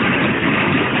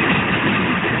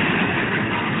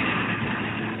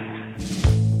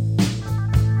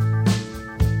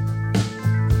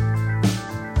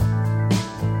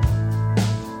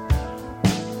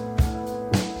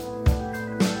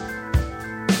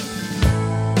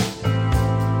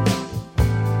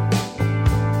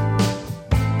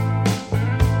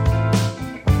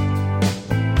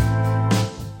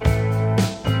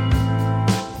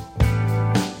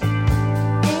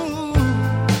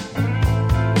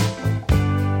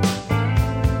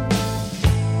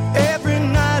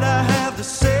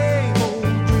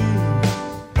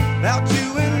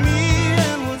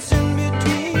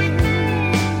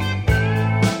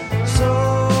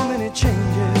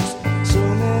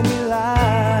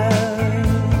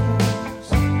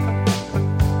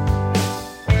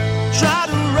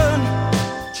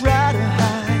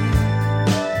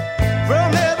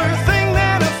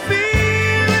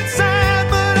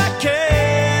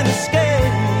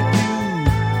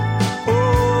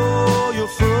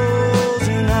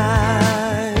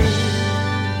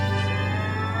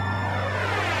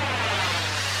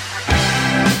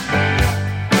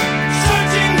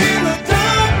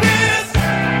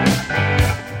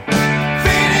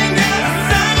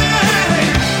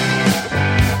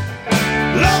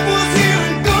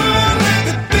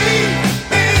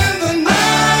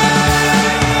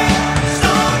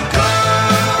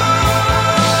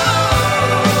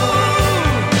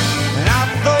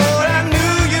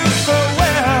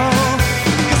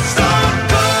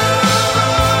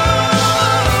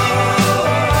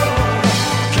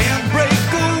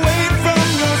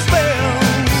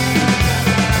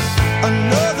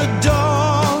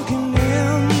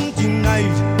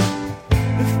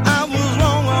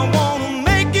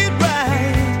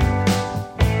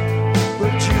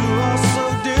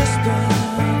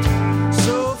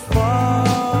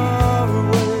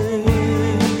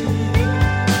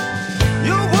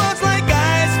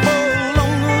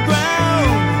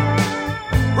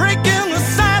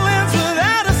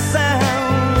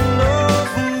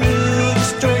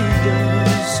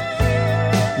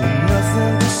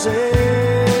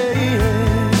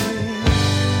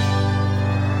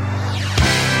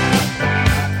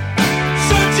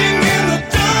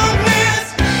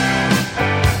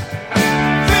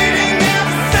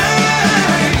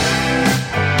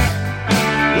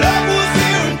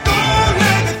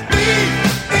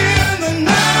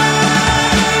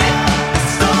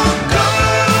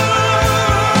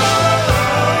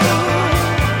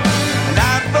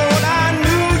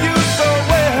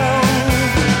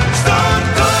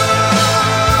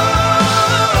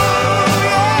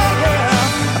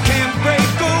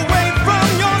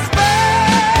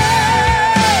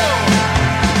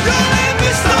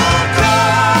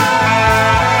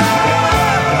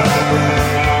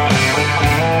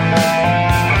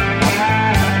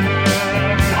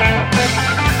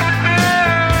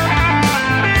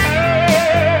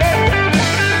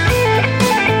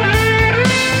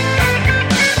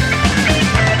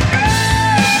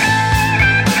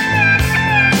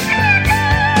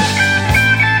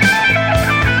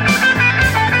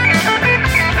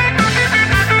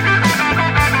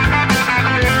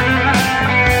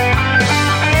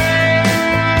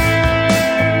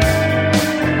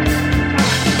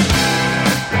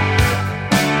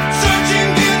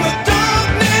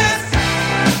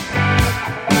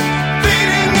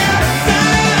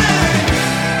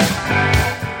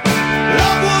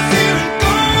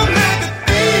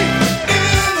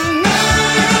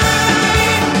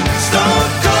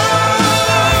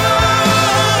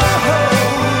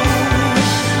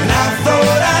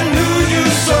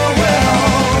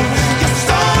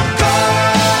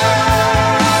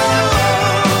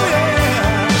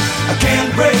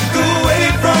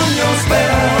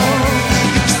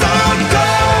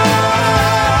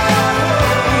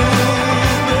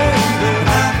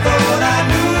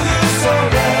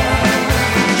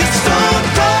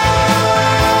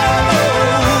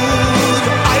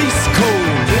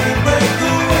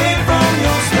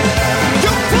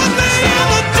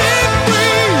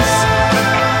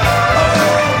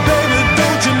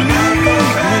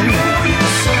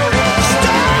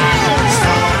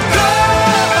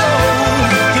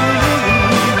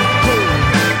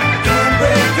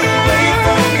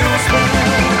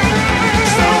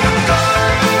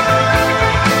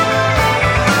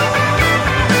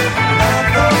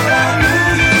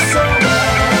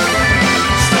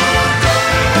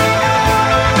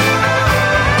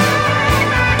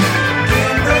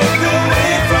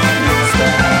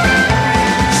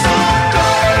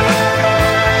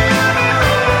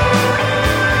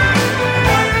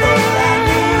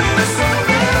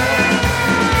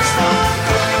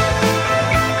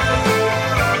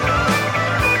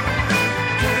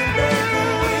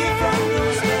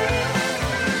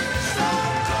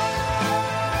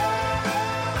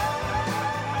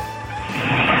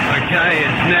 Okay,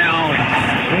 it's now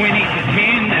 20 to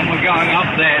 10 and we're going up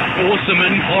that awesome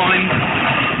incline,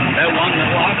 that one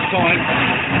that last time.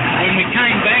 When we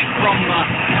came back from the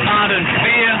Arden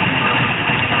Fair,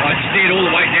 I steered all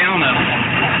the way down it.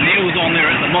 Neil's on there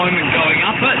at the moment going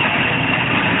up it.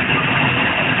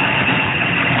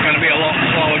 It's going to be a lot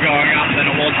slower going up than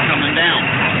it was coming down.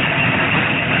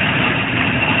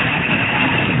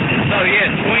 So yeah,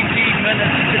 20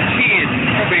 minutes to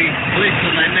 10, probably less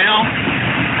than that now.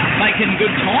 Making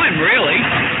good time, really.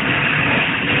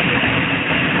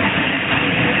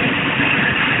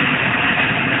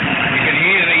 You can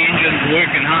hear the engines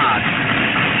working hard.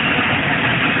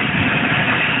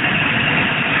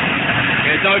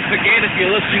 Yeah, don't forget, if you're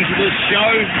listening to this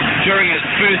show during its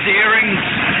first airings,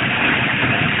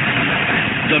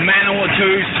 the Manawatu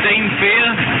Steam Fair,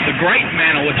 the Great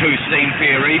Manawatu Steam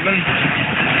Fair even,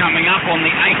 coming up on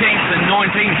the 18th and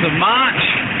 19th of March.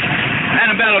 And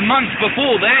about a month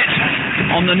before that,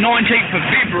 on the 19th of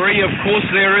February, of course,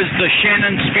 there is the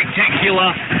Shannon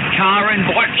Spectacular Car and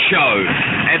Bike Show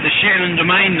at the Shannon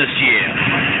Domain this year.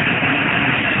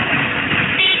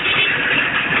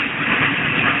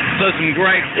 So some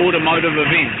great automotive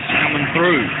events coming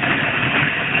through.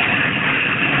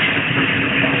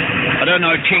 I don't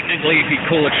know technically if you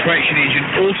call a traction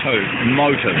engine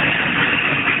automotive.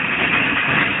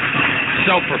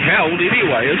 Self-propelled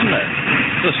anyway, isn't it?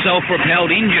 It's a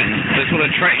self-propelled engine. That's what a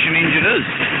traction engine is.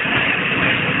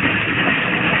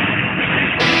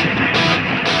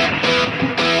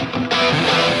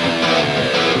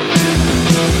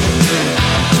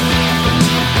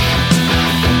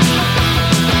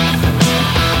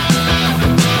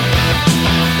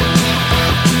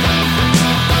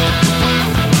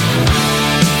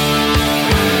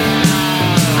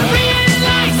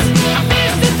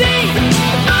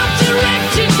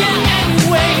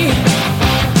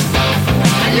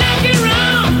 Looking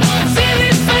around, see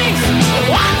these things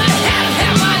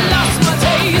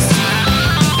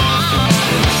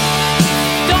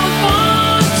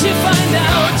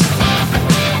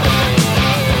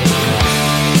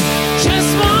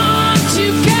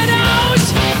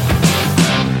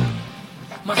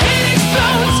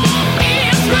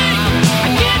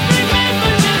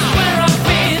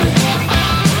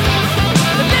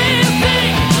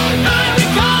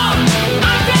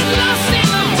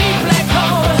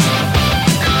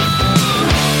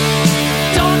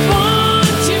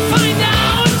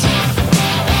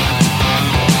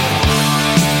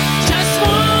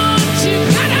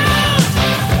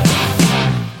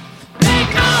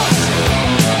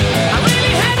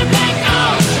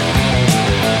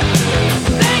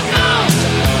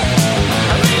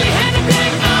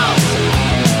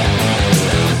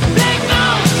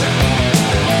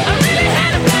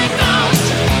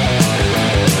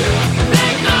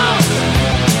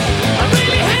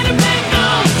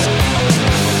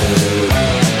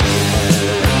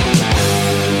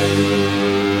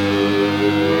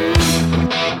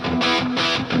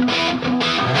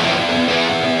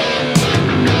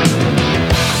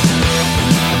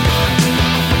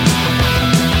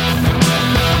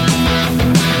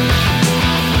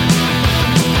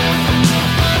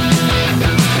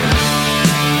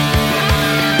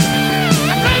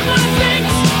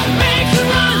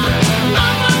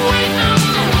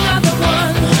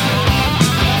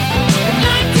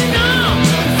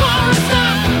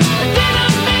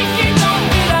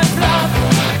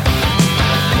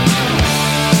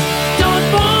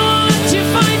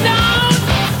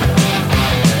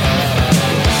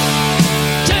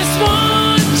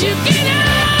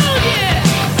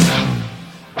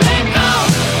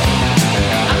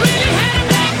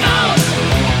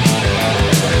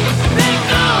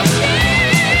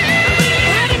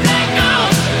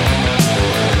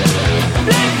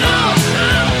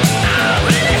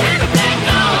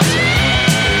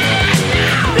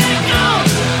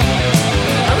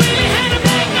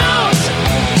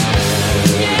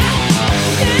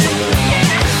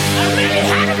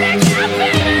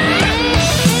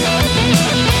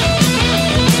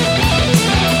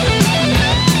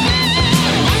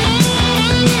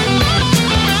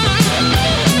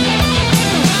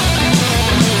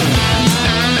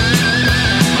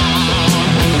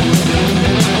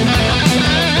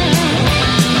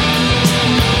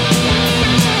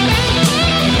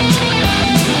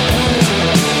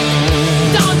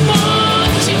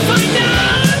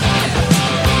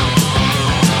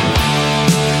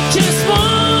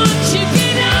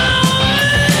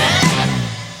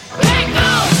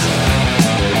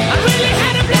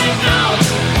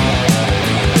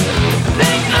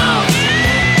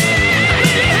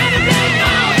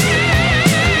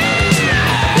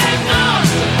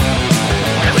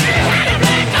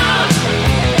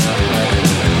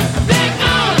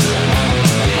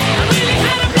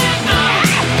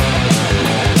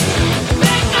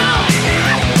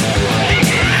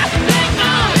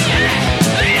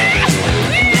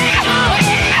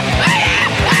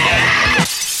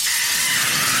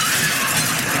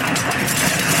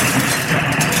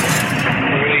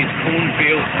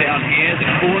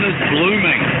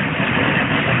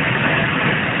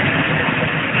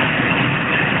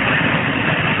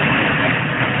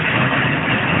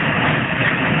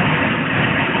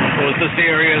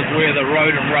where the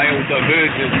road and rail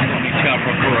diverges on each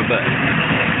other for a bit.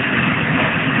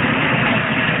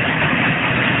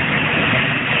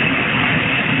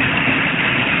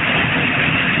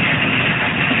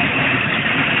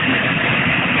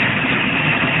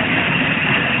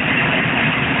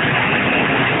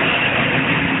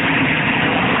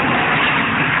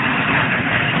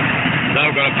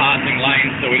 They've got a passing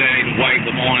lane, so we don't need to wave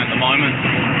them on at the moment.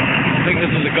 I think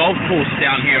this is a golf course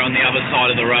down here on the other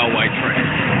side of the railway track.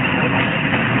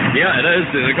 Yeah, it is.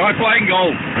 There's a guy playing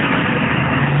golf.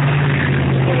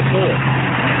 What a thought.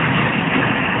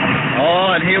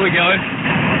 Oh, and here we go.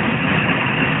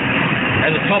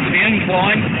 At the top of the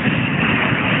incline.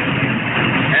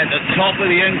 At the top of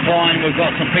the incline, we've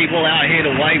got some people out here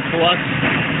to wave to us.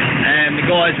 And the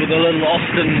guys with the little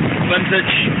Austin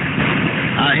vintage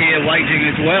are here waiting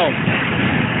as well.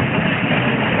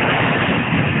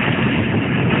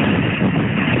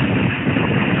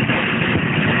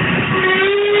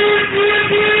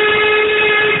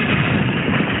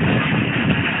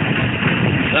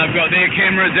 They've got their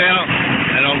cameras out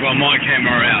and I've got my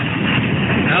camera out.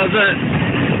 How's it?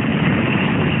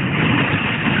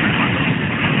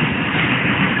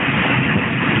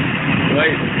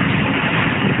 Wait.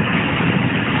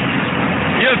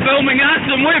 You're filming us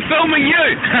and we're filming you.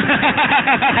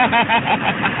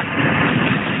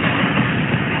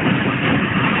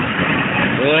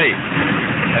 Wait.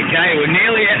 Okay, we're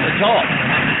nearly at the top.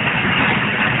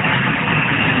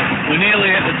 We're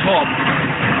nearly at the top.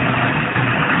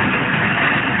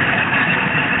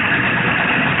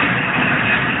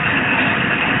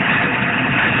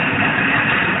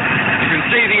 You can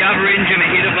see the other engine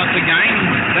ahead of us again.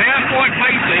 They are quite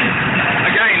pacey.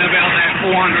 Again, about that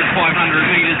 400,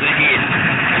 500 metres ahead.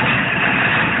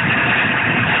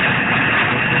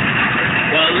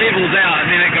 Well, it levels out and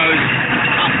then it goes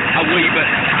up a wee bit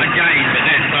again, but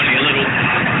that's only a little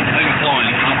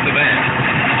incline after that.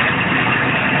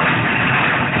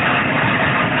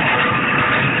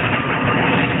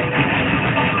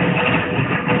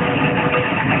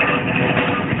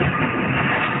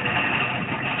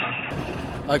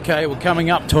 Okay, we're coming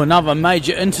up to another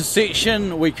major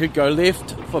intersection. We could go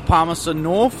left for Palmerston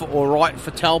North or right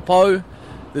for Taupo.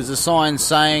 There's a sign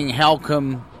saying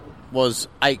Halcombe was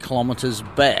 8 kilometres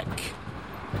back.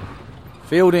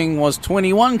 Fielding was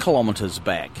 21 kilometres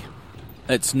back.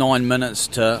 It's 9 minutes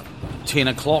to 10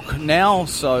 o'clock now,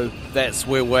 so that's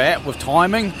where we're at with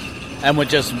timing. And we're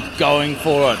just going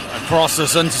for it across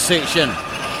this intersection.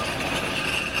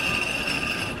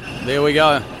 There we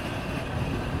go.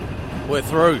 We're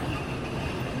through.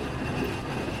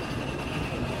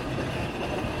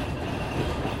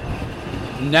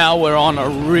 Now we're on a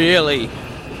really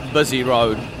busy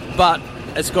road, but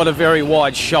it's got a very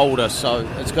wide shoulder, so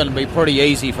it's going to be pretty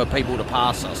easy for people to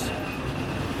pass us.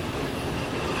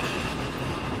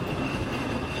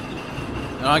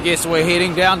 And I guess we're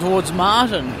heading down towards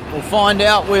Martin. We'll find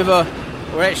out whether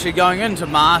we're actually going into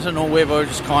Martin or whether we're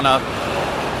just kind of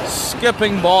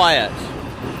skipping by it.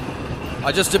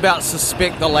 I just about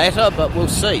suspect the latter, but we'll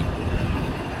see.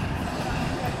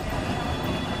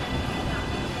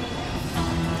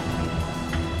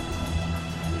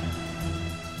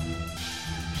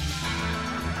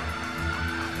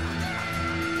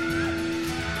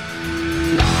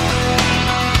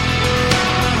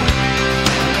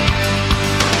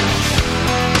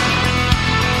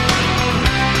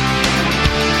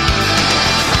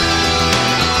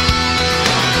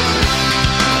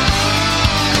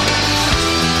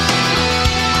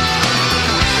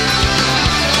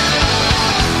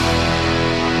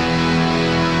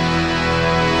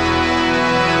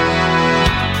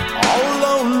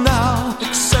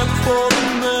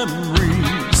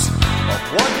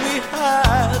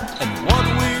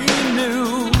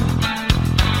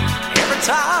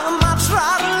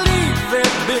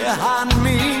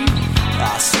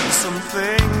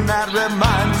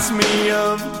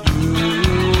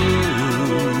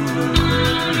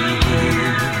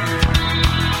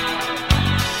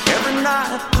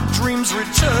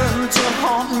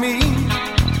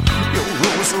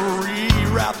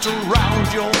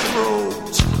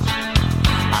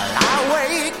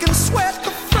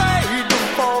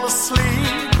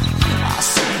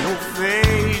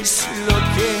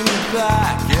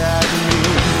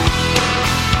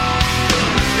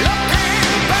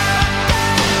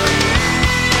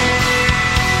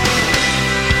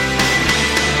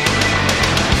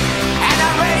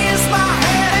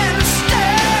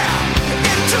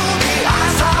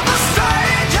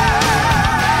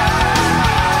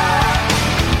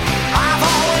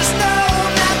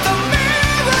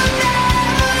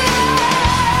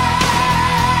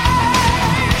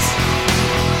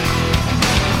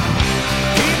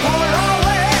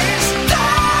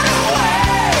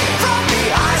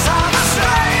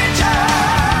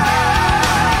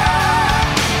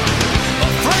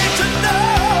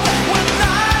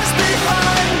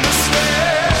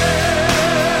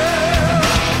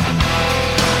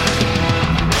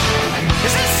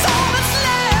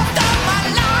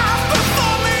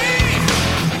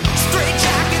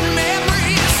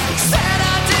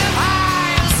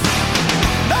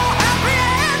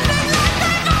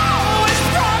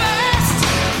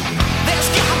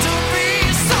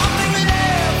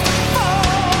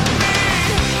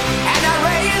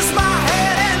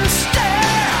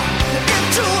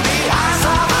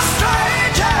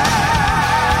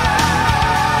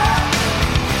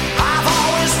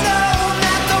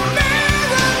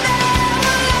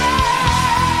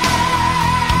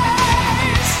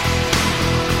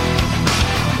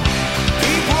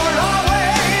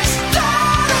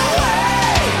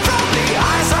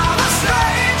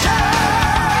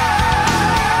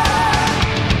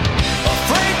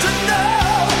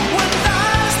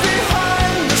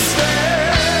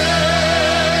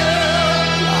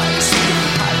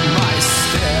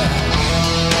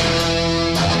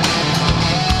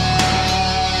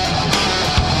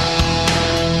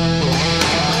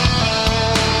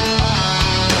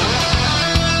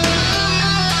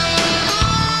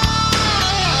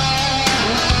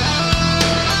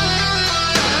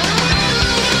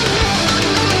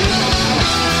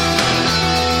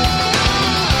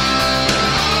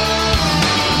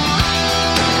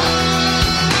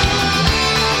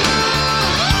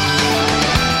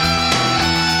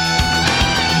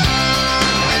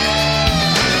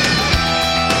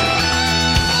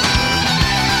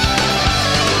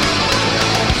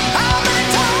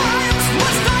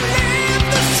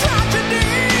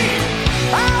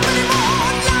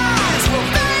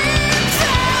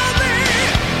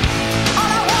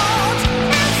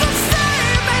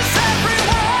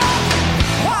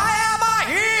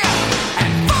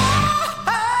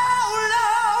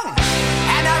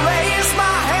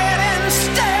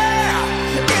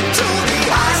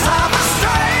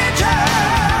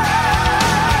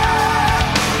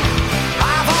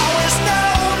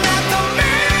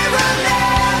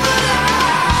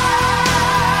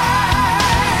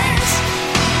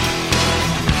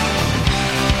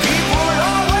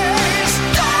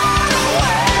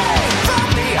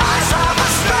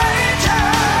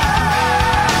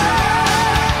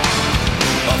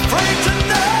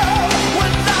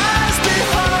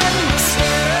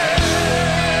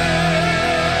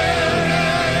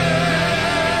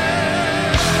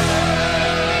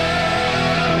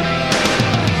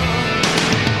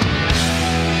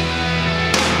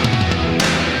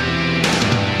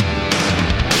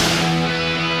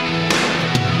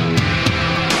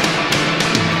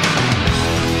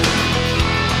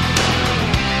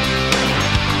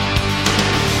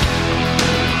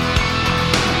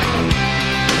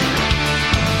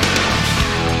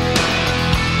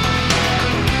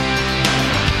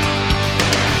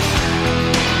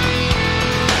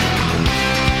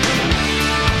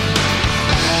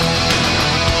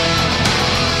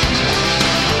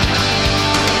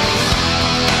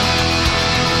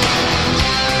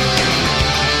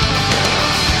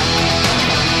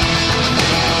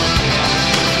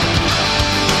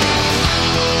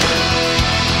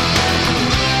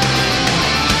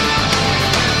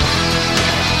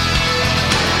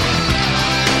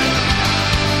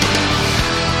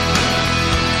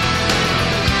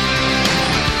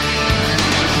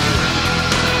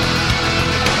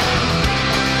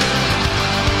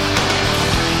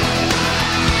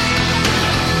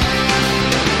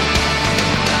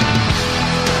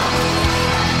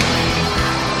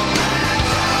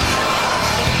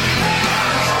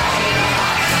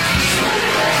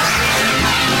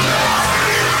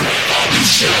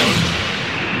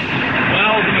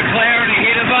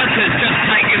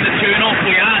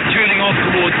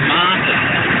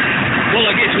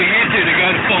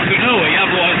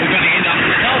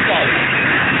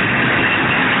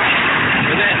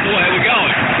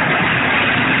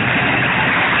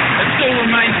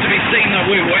 seen that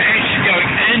we were actually going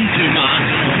into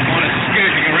Martin or kind of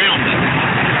skirting around it.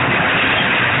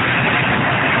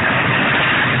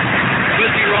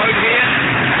 Busy road here.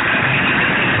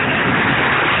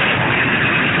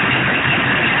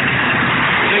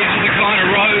 These are the kind of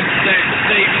roads that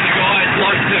Steve and the guys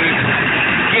like to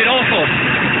get off of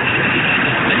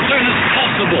as soon as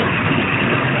possible.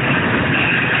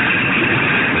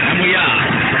 And we are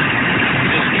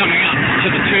just coming up to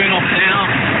the turn-off now.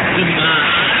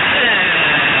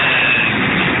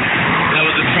 That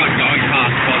was a truck going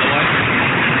past, by the way.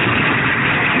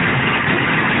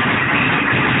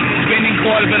 Spending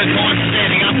quite a bit of time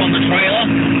standing up on the trailer.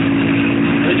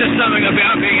 There's just something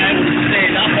about being able to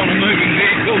stand up on a moving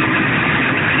vehicle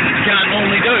you can't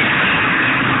normally do.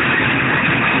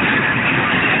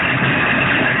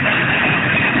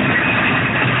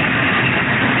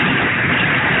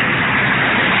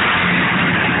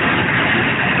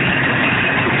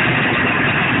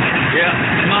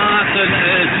 Martin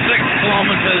is 6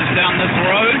 kilometres down this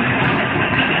road.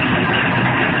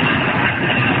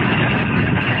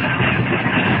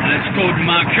 And it's called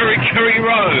Makurikuri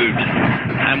Road.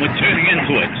 And we're turning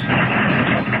into it.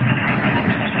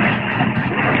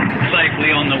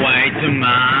 Safely on the way to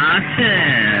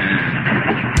Martin.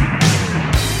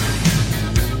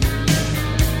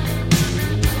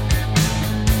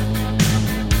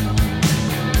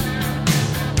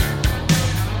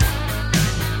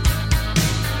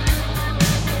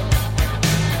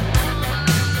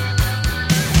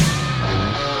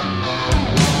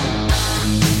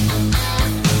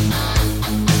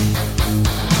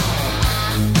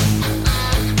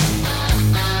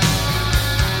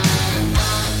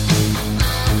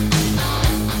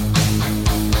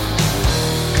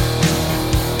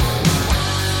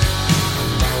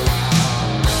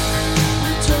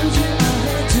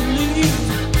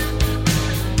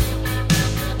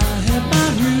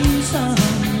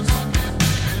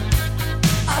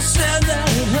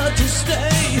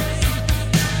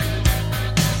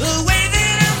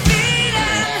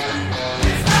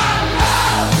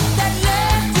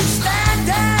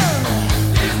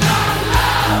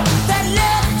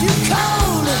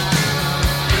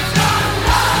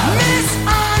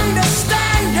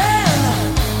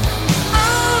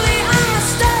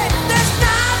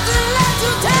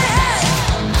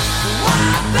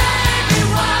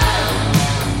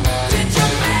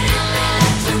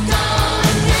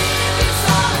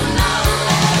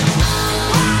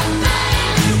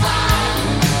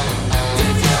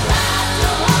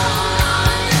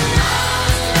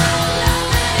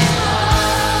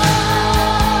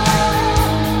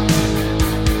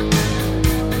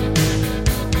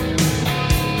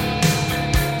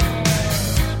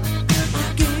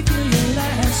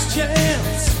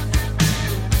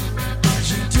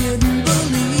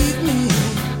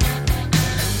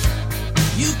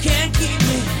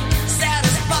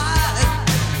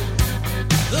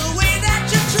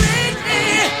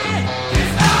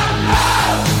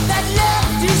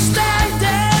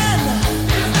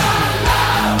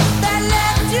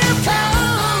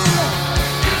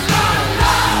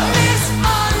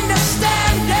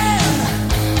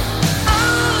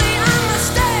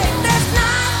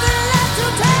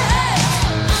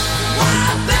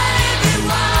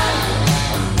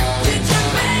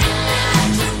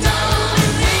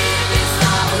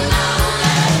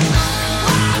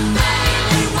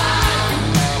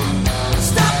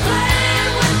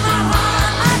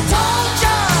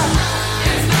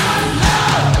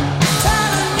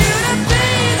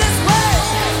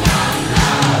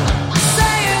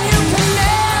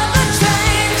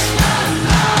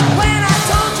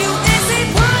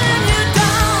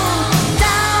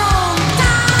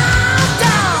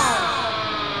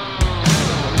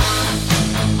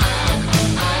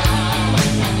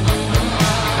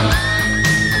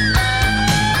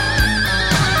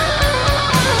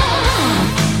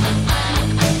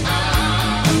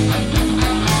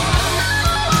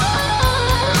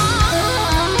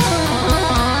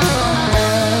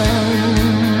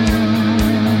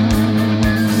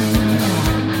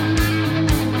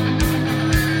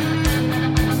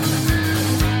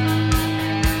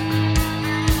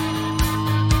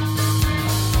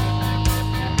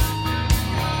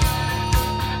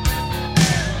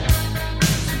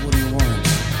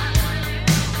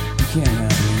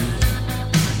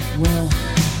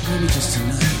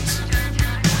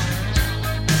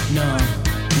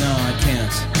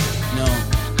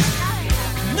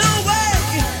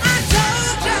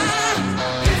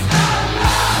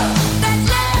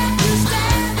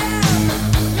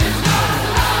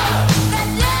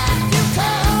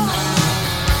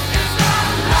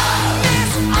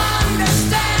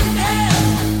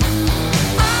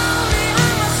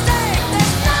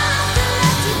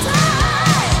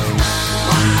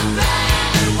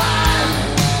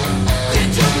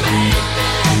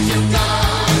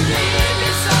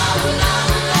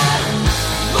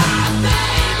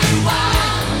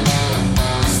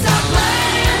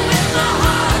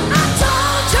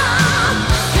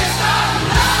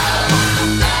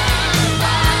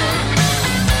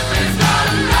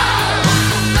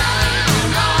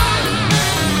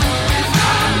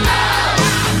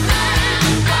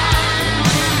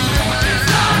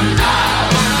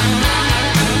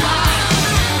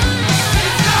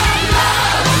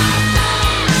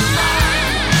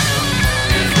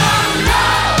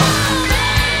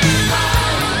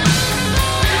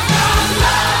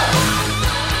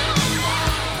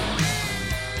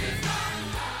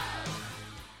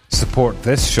 support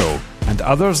this show and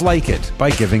others like it by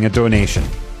giving a donation.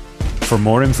 For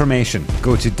more information,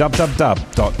 go to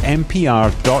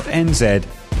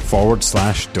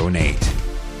www.mpr.nz/donate.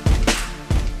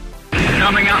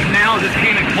 Coming up now to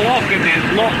 10 o'clock and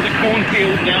there's lots of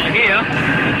cornfields out here.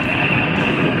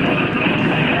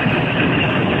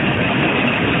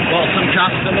 Got some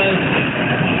customers.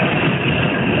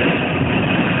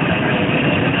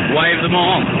 Wave them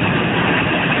on.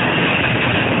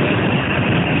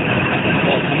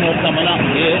 Got some more coming up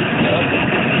here.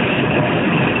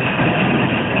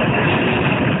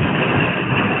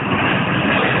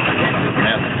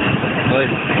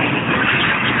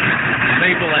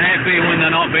 People are happy when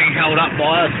they're not being held up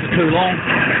by us for too long.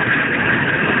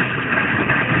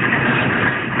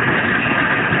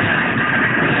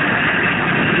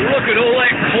 Look at all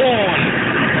that corn.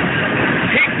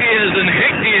 Hectares and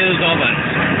hectares of it.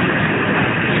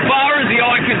 As far as the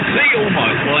eye can see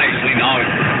almost. Well, actually no.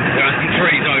 There are some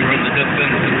trees over in the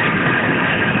distance.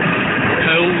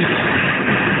 Hills.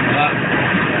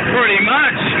 Pretty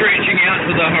much stretching out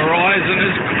to the horizon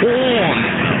is corn.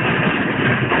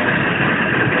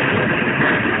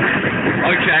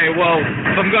 Okay, well,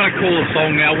 if I'm going to call a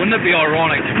song now, wouldn't it be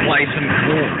ironic to play some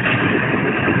corn?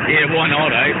 Yeah, why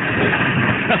not, eh?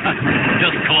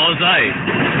 Just cause, eh?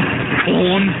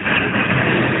 Corn.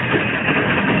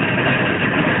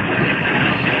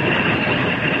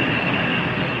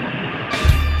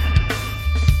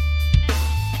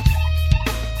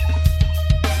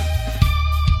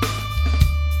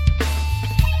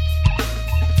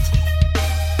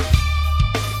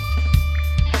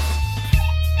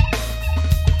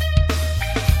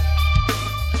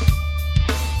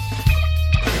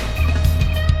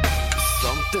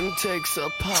 Takes a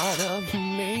part of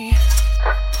me,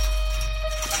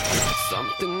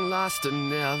 something lost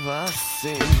and never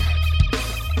seen.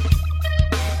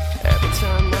 Every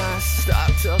time I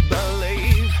start to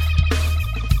believe,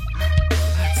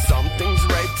 something's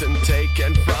raped and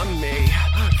taken from me,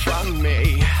 from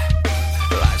me.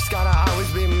 Life's gotta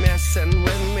always be messing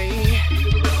with me.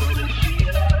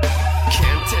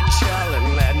 Can't it chill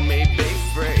and let me be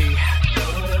free?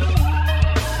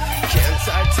 Can't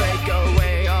I take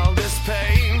away all this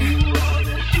pain?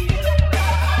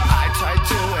 I try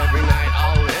to every night,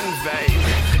 all in vain,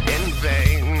 in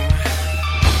vain.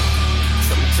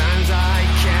 Sometimes I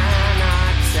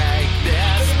cannot take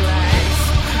this place.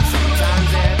 Sometimes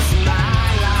it's my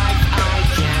life I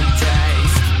can't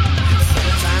taste.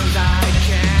 Sometimes I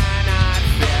cannot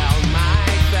feel my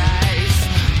face.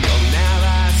 You'll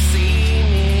never see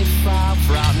me fall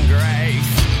from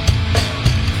grace.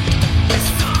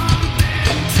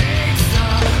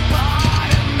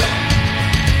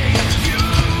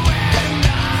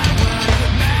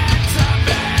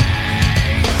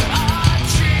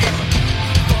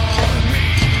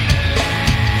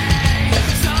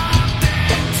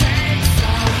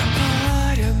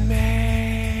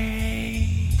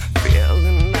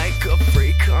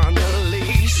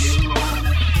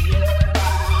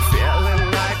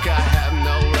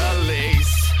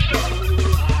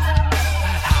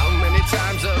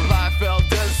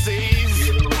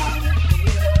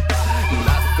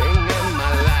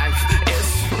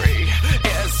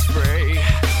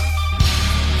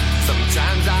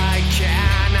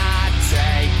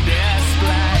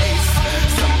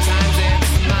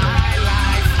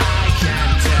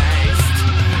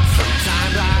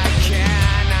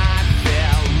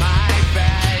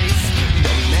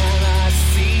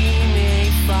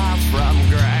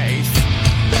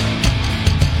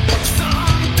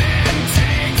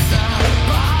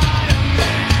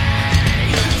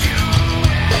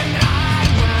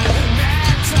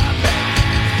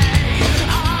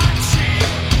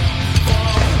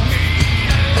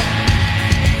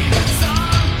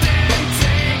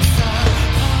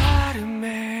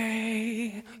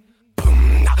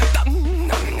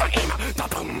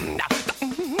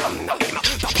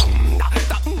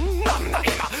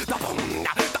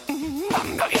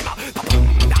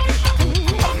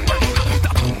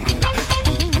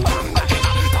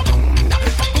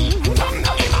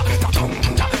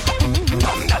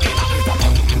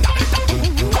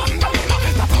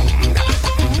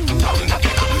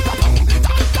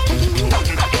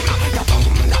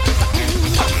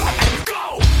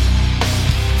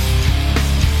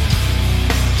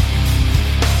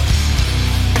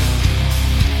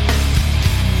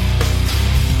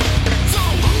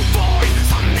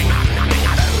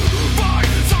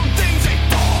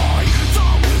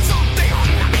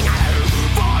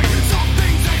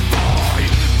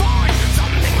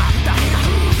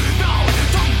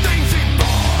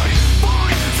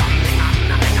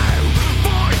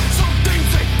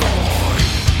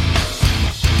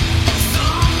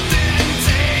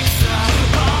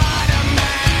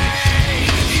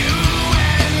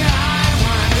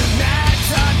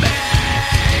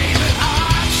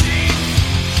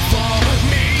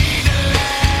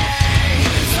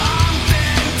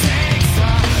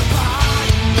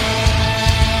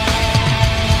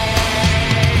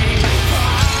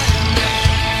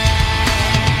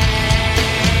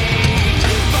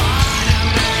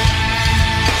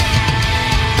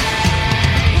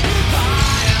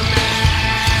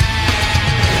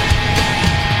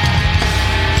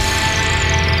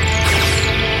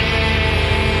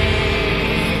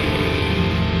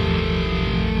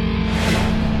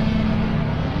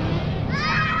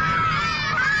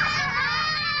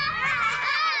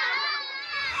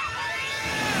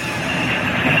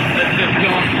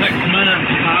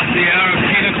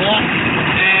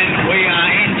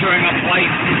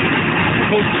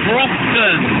 called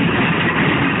Crofton.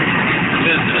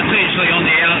 It's essentially on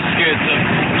the outskirts of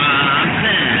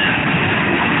Martin.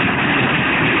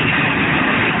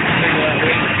 Check out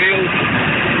Westfield.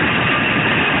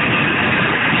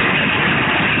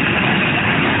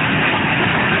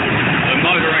 We're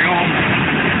motoring on.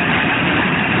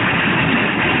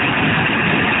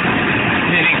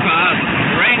 Heading past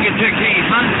Rangatiki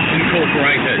Hunt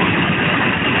Incorporated.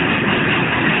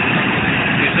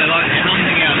 Yes, they like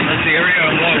hunting out in this area,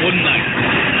 and why wouldn't they?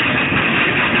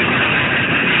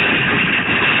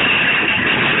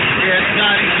 Yeah, it's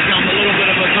starting to become a little bit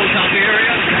of a built-up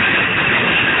area.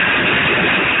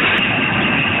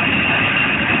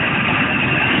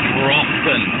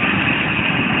 Crofton.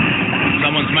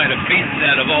 Someone's made a fence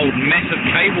out of old massive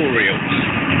cable reels.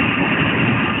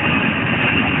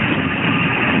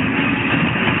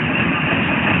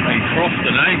 Hey,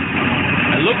 Crofton, eh?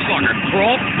 It looks like a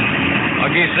crop. I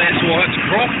guess that's why it's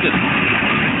Crofton.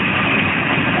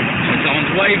 So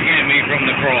someone's waving at me from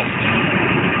the croft.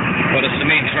 Got a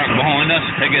cement truck behind us,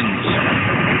 Higgins.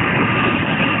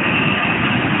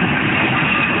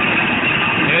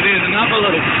 It is another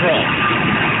little crop.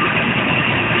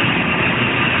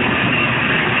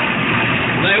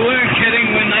 They weren't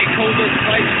kidding when they called this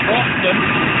place Crofton.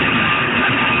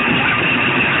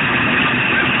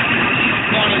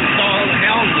 Modern style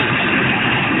houses.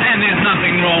 And there's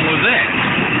nothing wrong with that.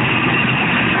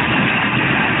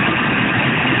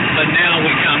 But now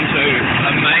we come to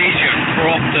a major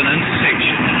Crofton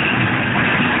intersection.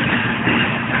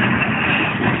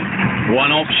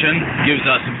 One option gives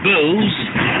us Bills,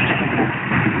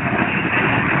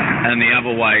 and the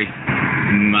other way,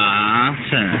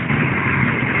 Martin.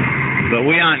 But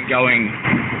we aren't going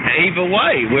either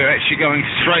way. We're actually going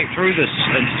straight through this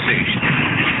intersection.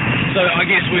 So I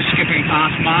guess we're skipping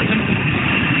past Martin.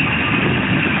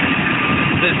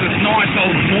 There's this nice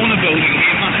old corner building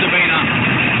here. Must have been a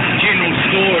general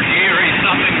storage area,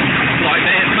 something like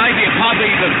that. Maybe a pub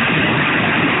even.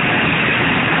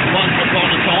 Once upon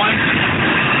a time.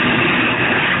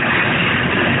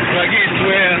 So I guess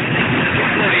we're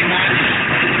pretty much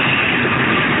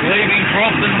leaving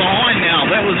Crofton behind now.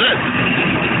 That was it.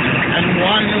 And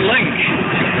one link.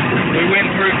 We went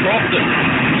through Crofton.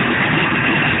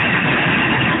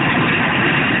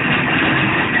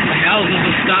 The houses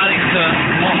are starting to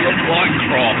not look like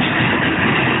crofts.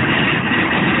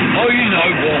 Oh, you know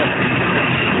what?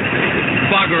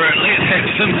 Bugger it, let's have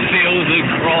some seals and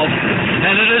croft.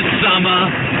 And it is summer.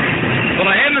 But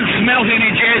I haven't smelt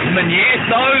any jasmine yet,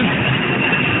 though.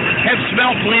 Have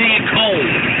smelt plenty of coal.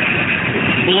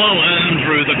 Blowing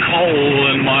through the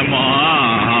coal in my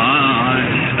mind.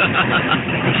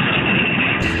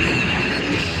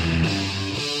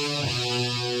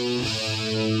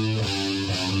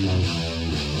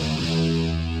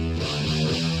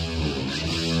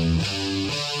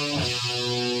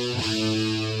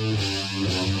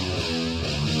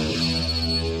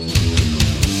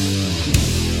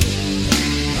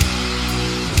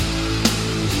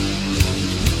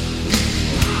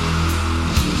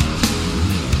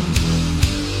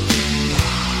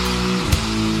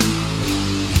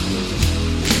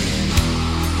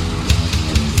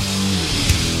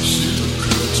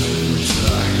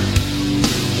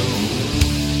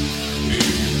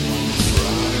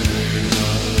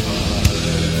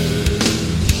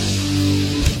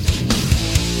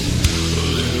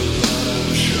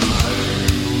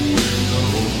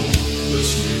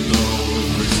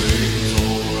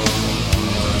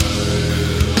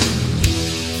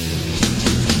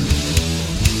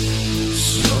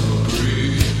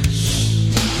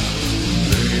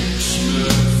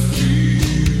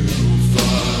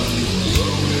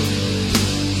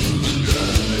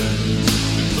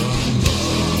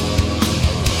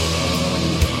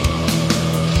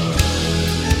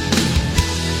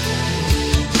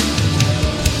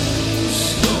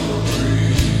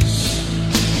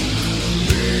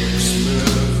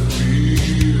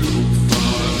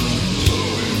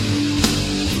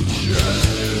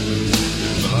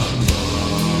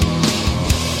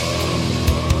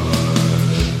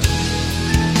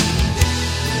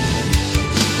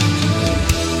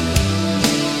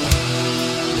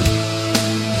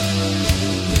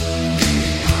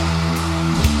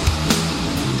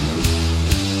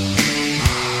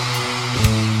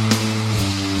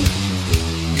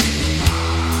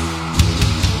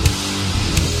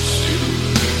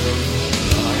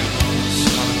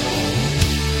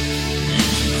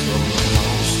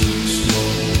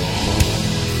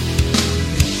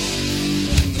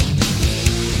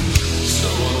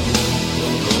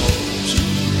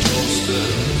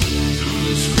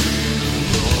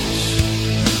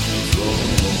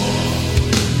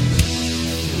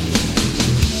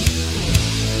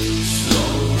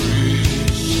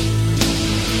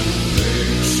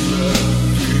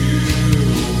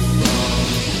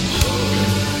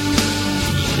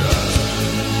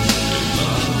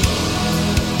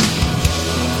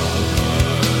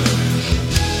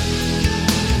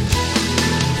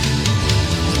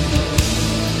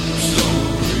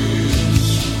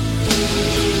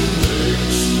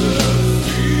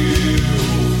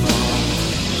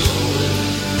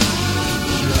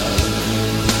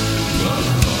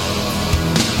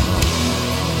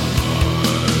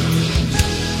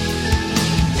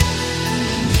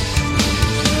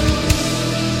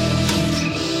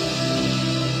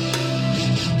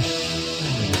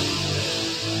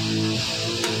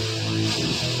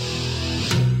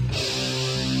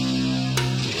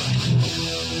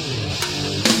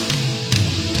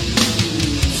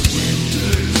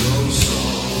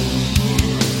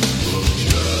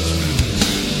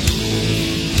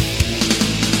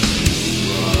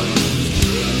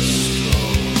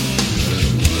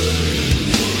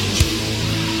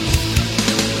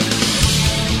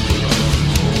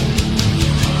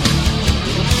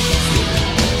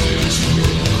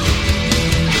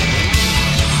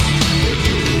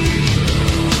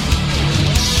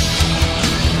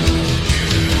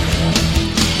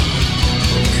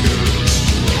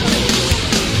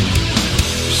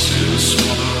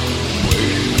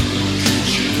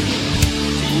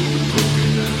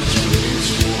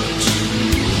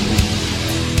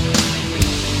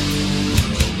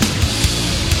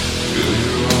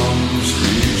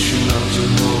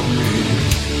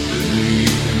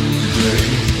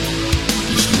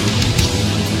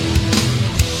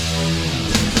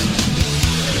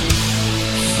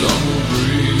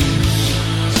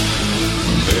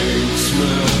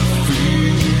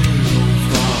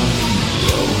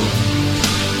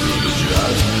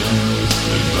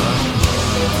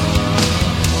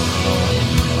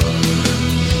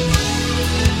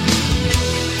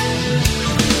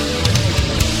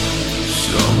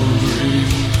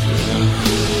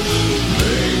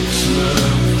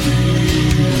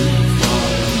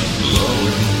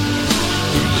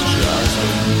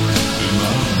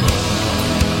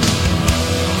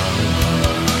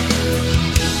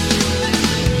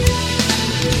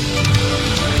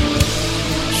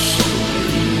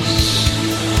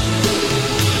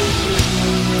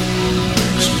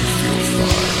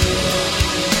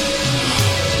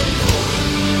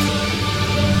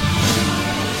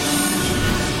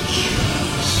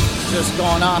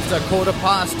 moment after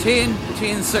 10:15,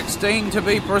 10:16 to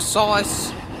be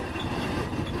precise.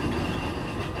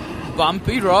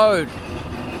 Bumpy road.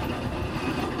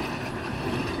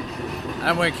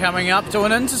 And we're coming up to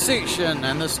an intersection,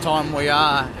 and this time we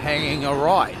are hanging a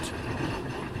right.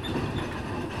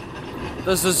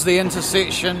 This is the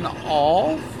intersection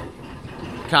of...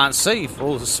 Can't see for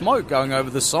all the smoke going over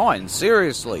the sign,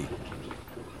 seriously.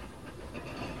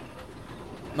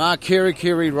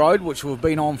 Makirikiri Road, which we've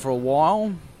been on for a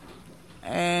while.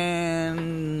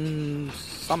 And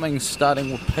something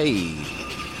starting with P.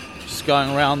 Just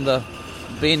going around the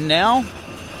bend now.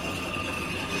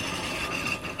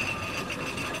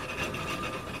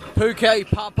 Puke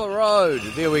Papa Road,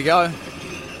 there we go.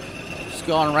 Just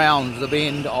going around the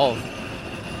bend of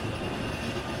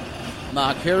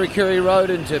Makirikiri Road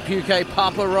into Puke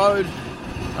Papa Road.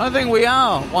 I think we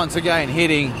are once again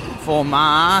heading for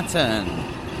Martin.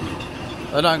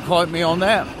 But don't quote me on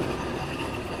that.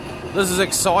 This is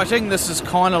exciting. This is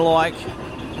kind of like,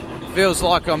 feels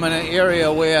like I'm in an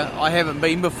area where I haven't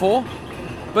been before.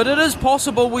 But it is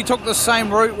possible we took the same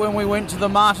route when we went to the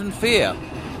Martin Fair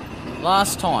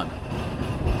last time.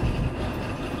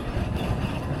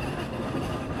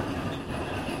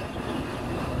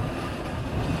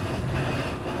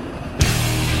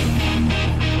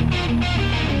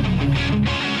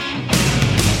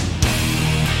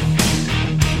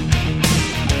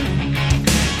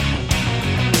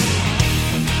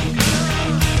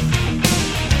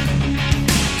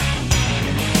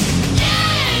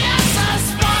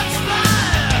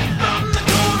 From the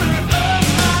corner of my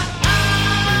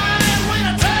eye, when I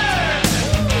turn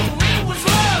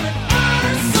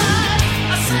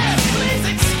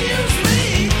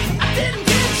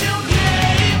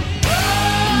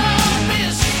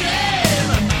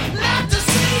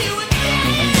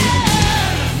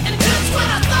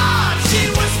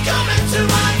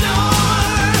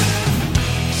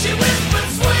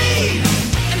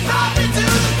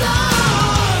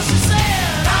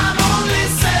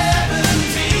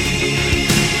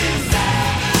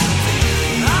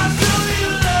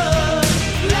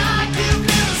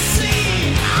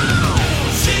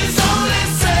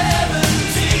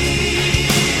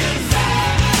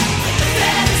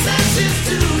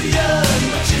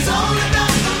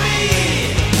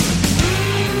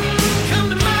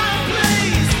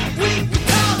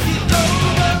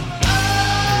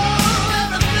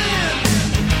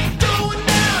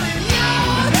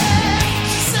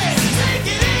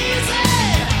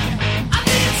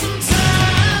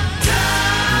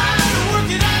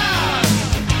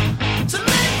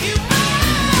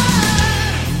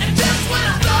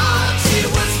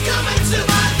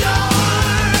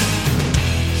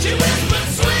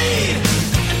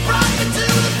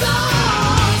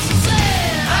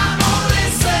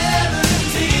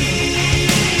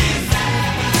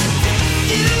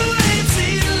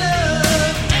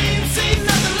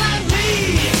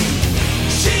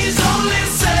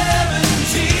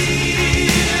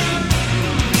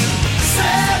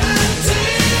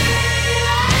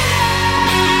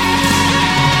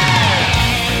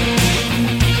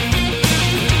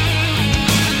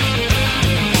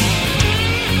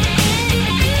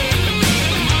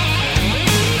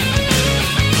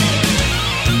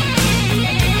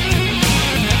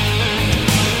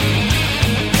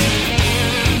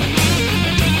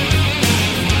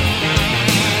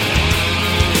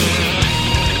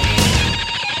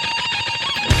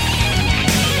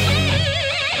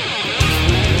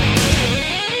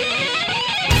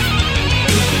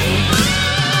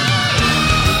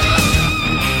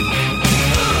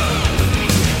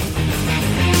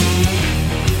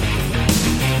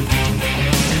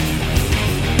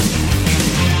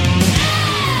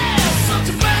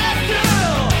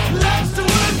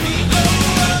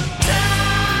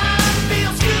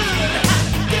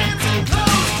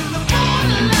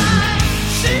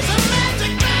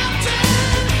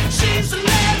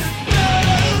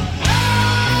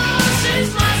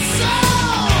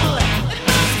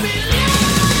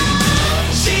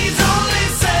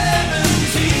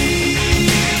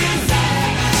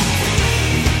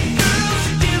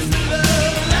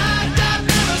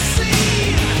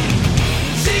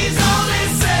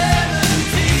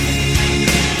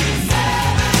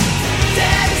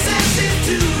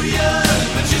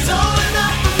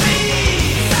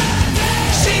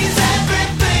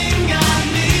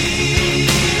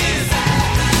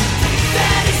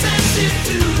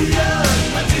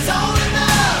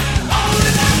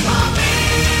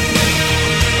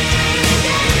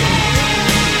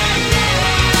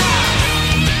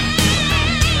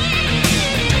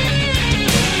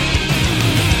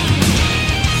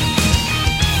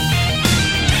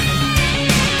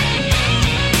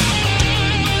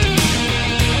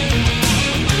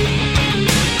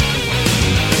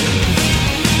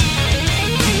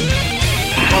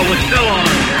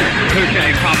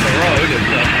Pukei Papa Road.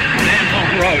 It's a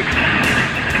Nantong Road.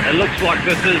 It looks like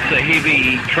this is the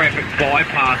heavy traffic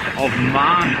bypass of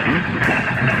Martin.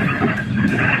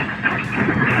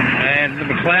 And the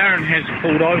McLaren has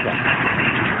pulled over.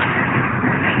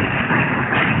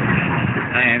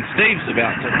 And Steve's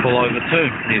about to pull over too.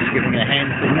 He's giving a hand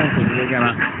signal because we're going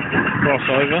to cross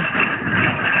over.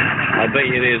 I bet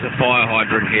you there's a fire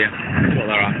hydrant here. That's what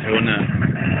they're up to, isn't it?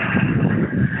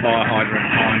 Fire hydrant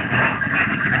time.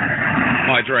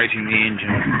 Hydrating the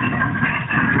engine.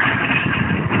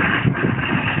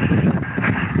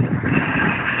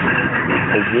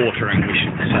 Or watering, we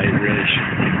should say,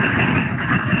 really.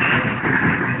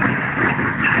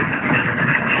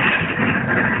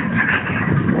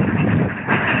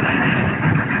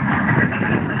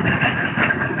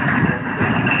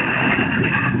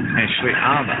 Actually,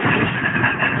 are they?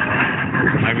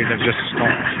 Maybe they've just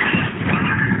stopped.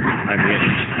 Maybe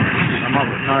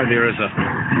no, there is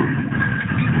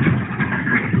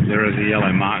a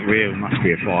yellow mark there. It must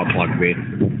be a fire plug there.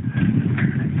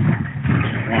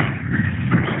 Right.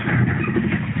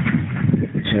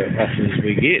 So off as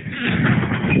we get.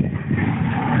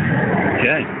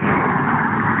 Okay.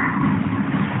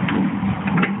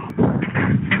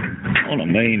 On a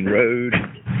main road.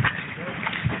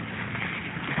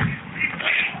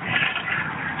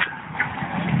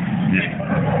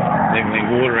 Definitely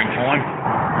watering time.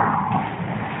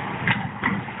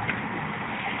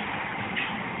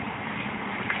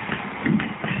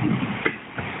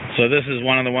 So this is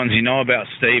one of the ones you know about,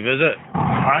 Steve, is it?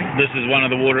 Right. This is one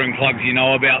of the watering plugs you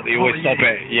know about that you always stop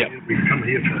at. Yep. We come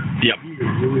here for Yep.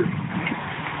 years.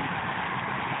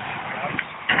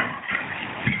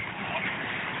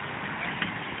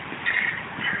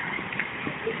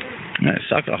 That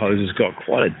sucker hose has got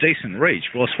quite a decent reach.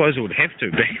 Well, I suppose it would have to.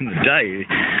 Back in the day,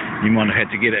 you might have had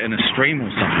to get it in a stream or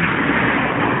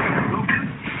something.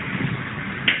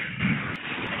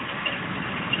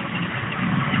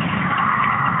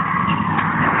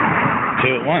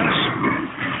 Two at once.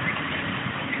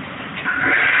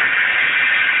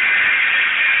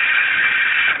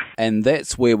 And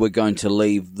that's where we're going to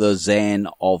leave the Zan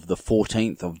of the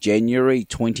 14th of January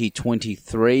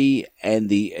 2023 and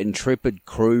the intrepid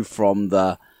crew from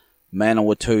the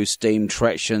Manawatu Steam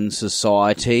Traction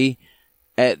Society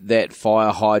at that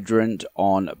fire hydrant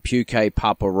on Pukei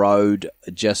Papa Road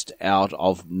just out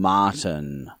of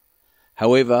Martin.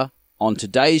 However, on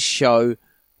today's show,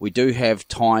 we do have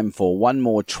time for one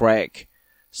more track,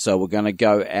 so we're going to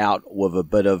go out with a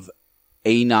bit of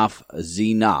Enough's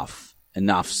Enough.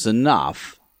 Enough's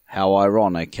Enough. How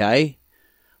ironic, eh?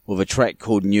 With a track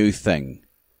called New Thing.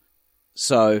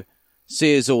 So,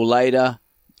 see us all later.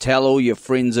 Tell all your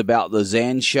friends about the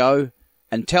Zan Show.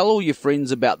 And tell all your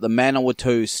friends about the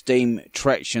Manawatu Steam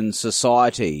Traction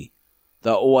Society.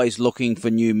 They're always looking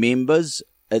for new members.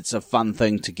 It's a fun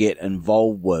thing to get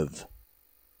involved with.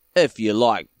 If you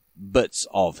like bits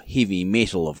of heavy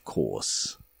metal, of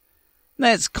course.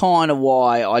 That's kind of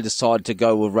why I decided to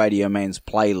go with Radio Man's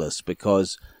playlist,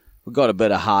 because we've got a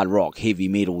bit of hard rock, heavy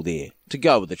metal there to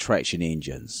go with the traction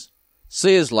engines.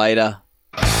 See us later.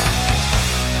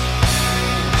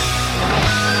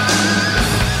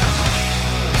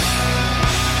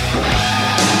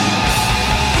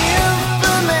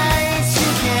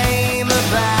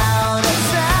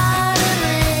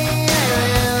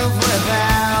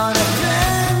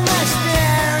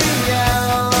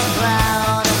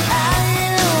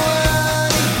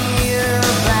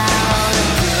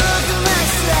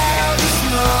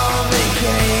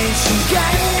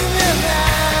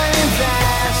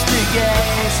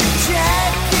 Investigation.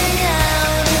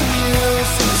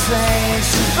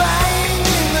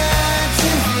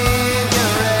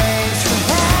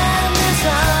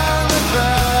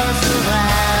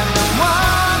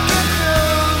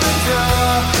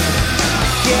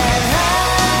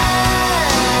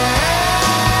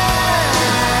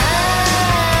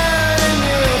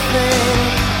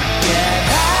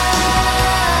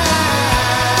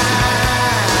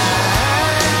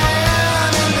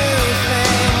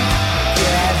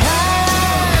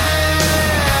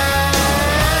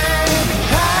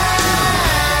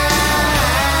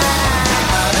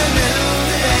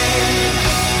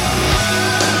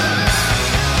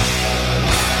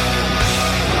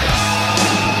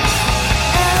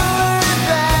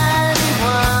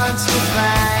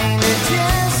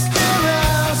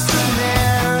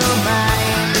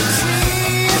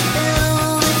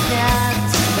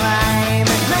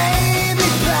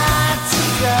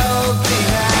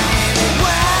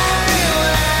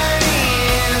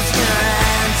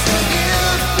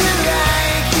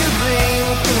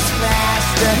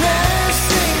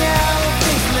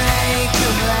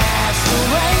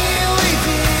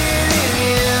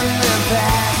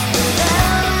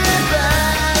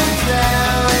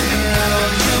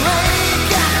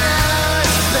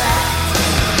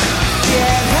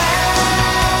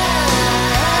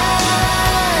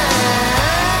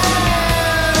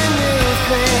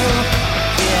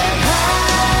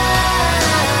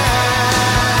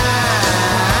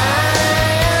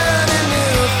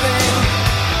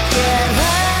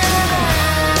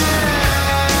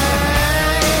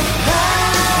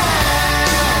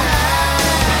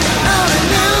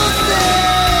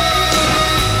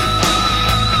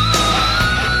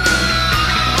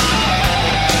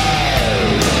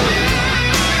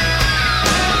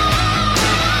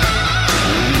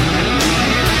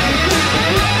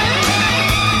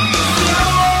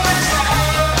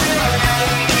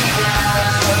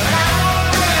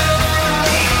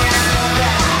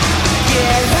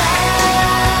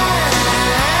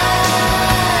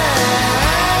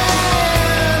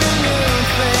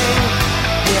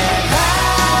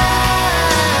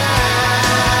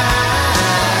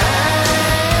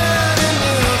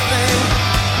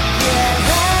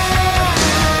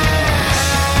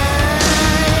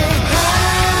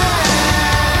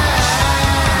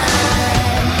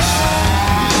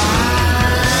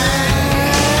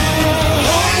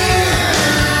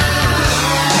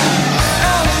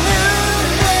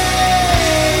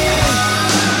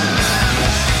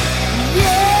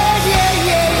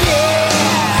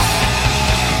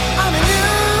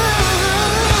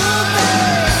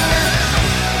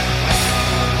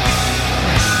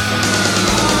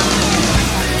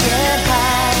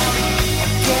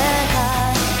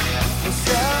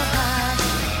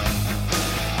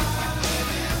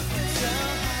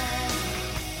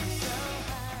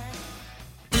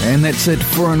 that's it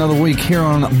for another week here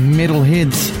on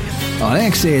Metalheads on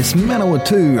Access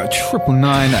Manawatu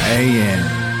 999 AM.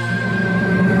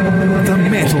 The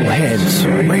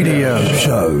Metalheads Radio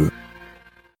Show.